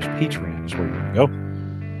 Theaverageguy.tv/Patreon is where you're going to go.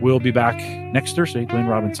 We'll be back next Thursday. Dwayne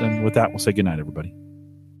Robinson. With that, we'll say goodnight, everybody.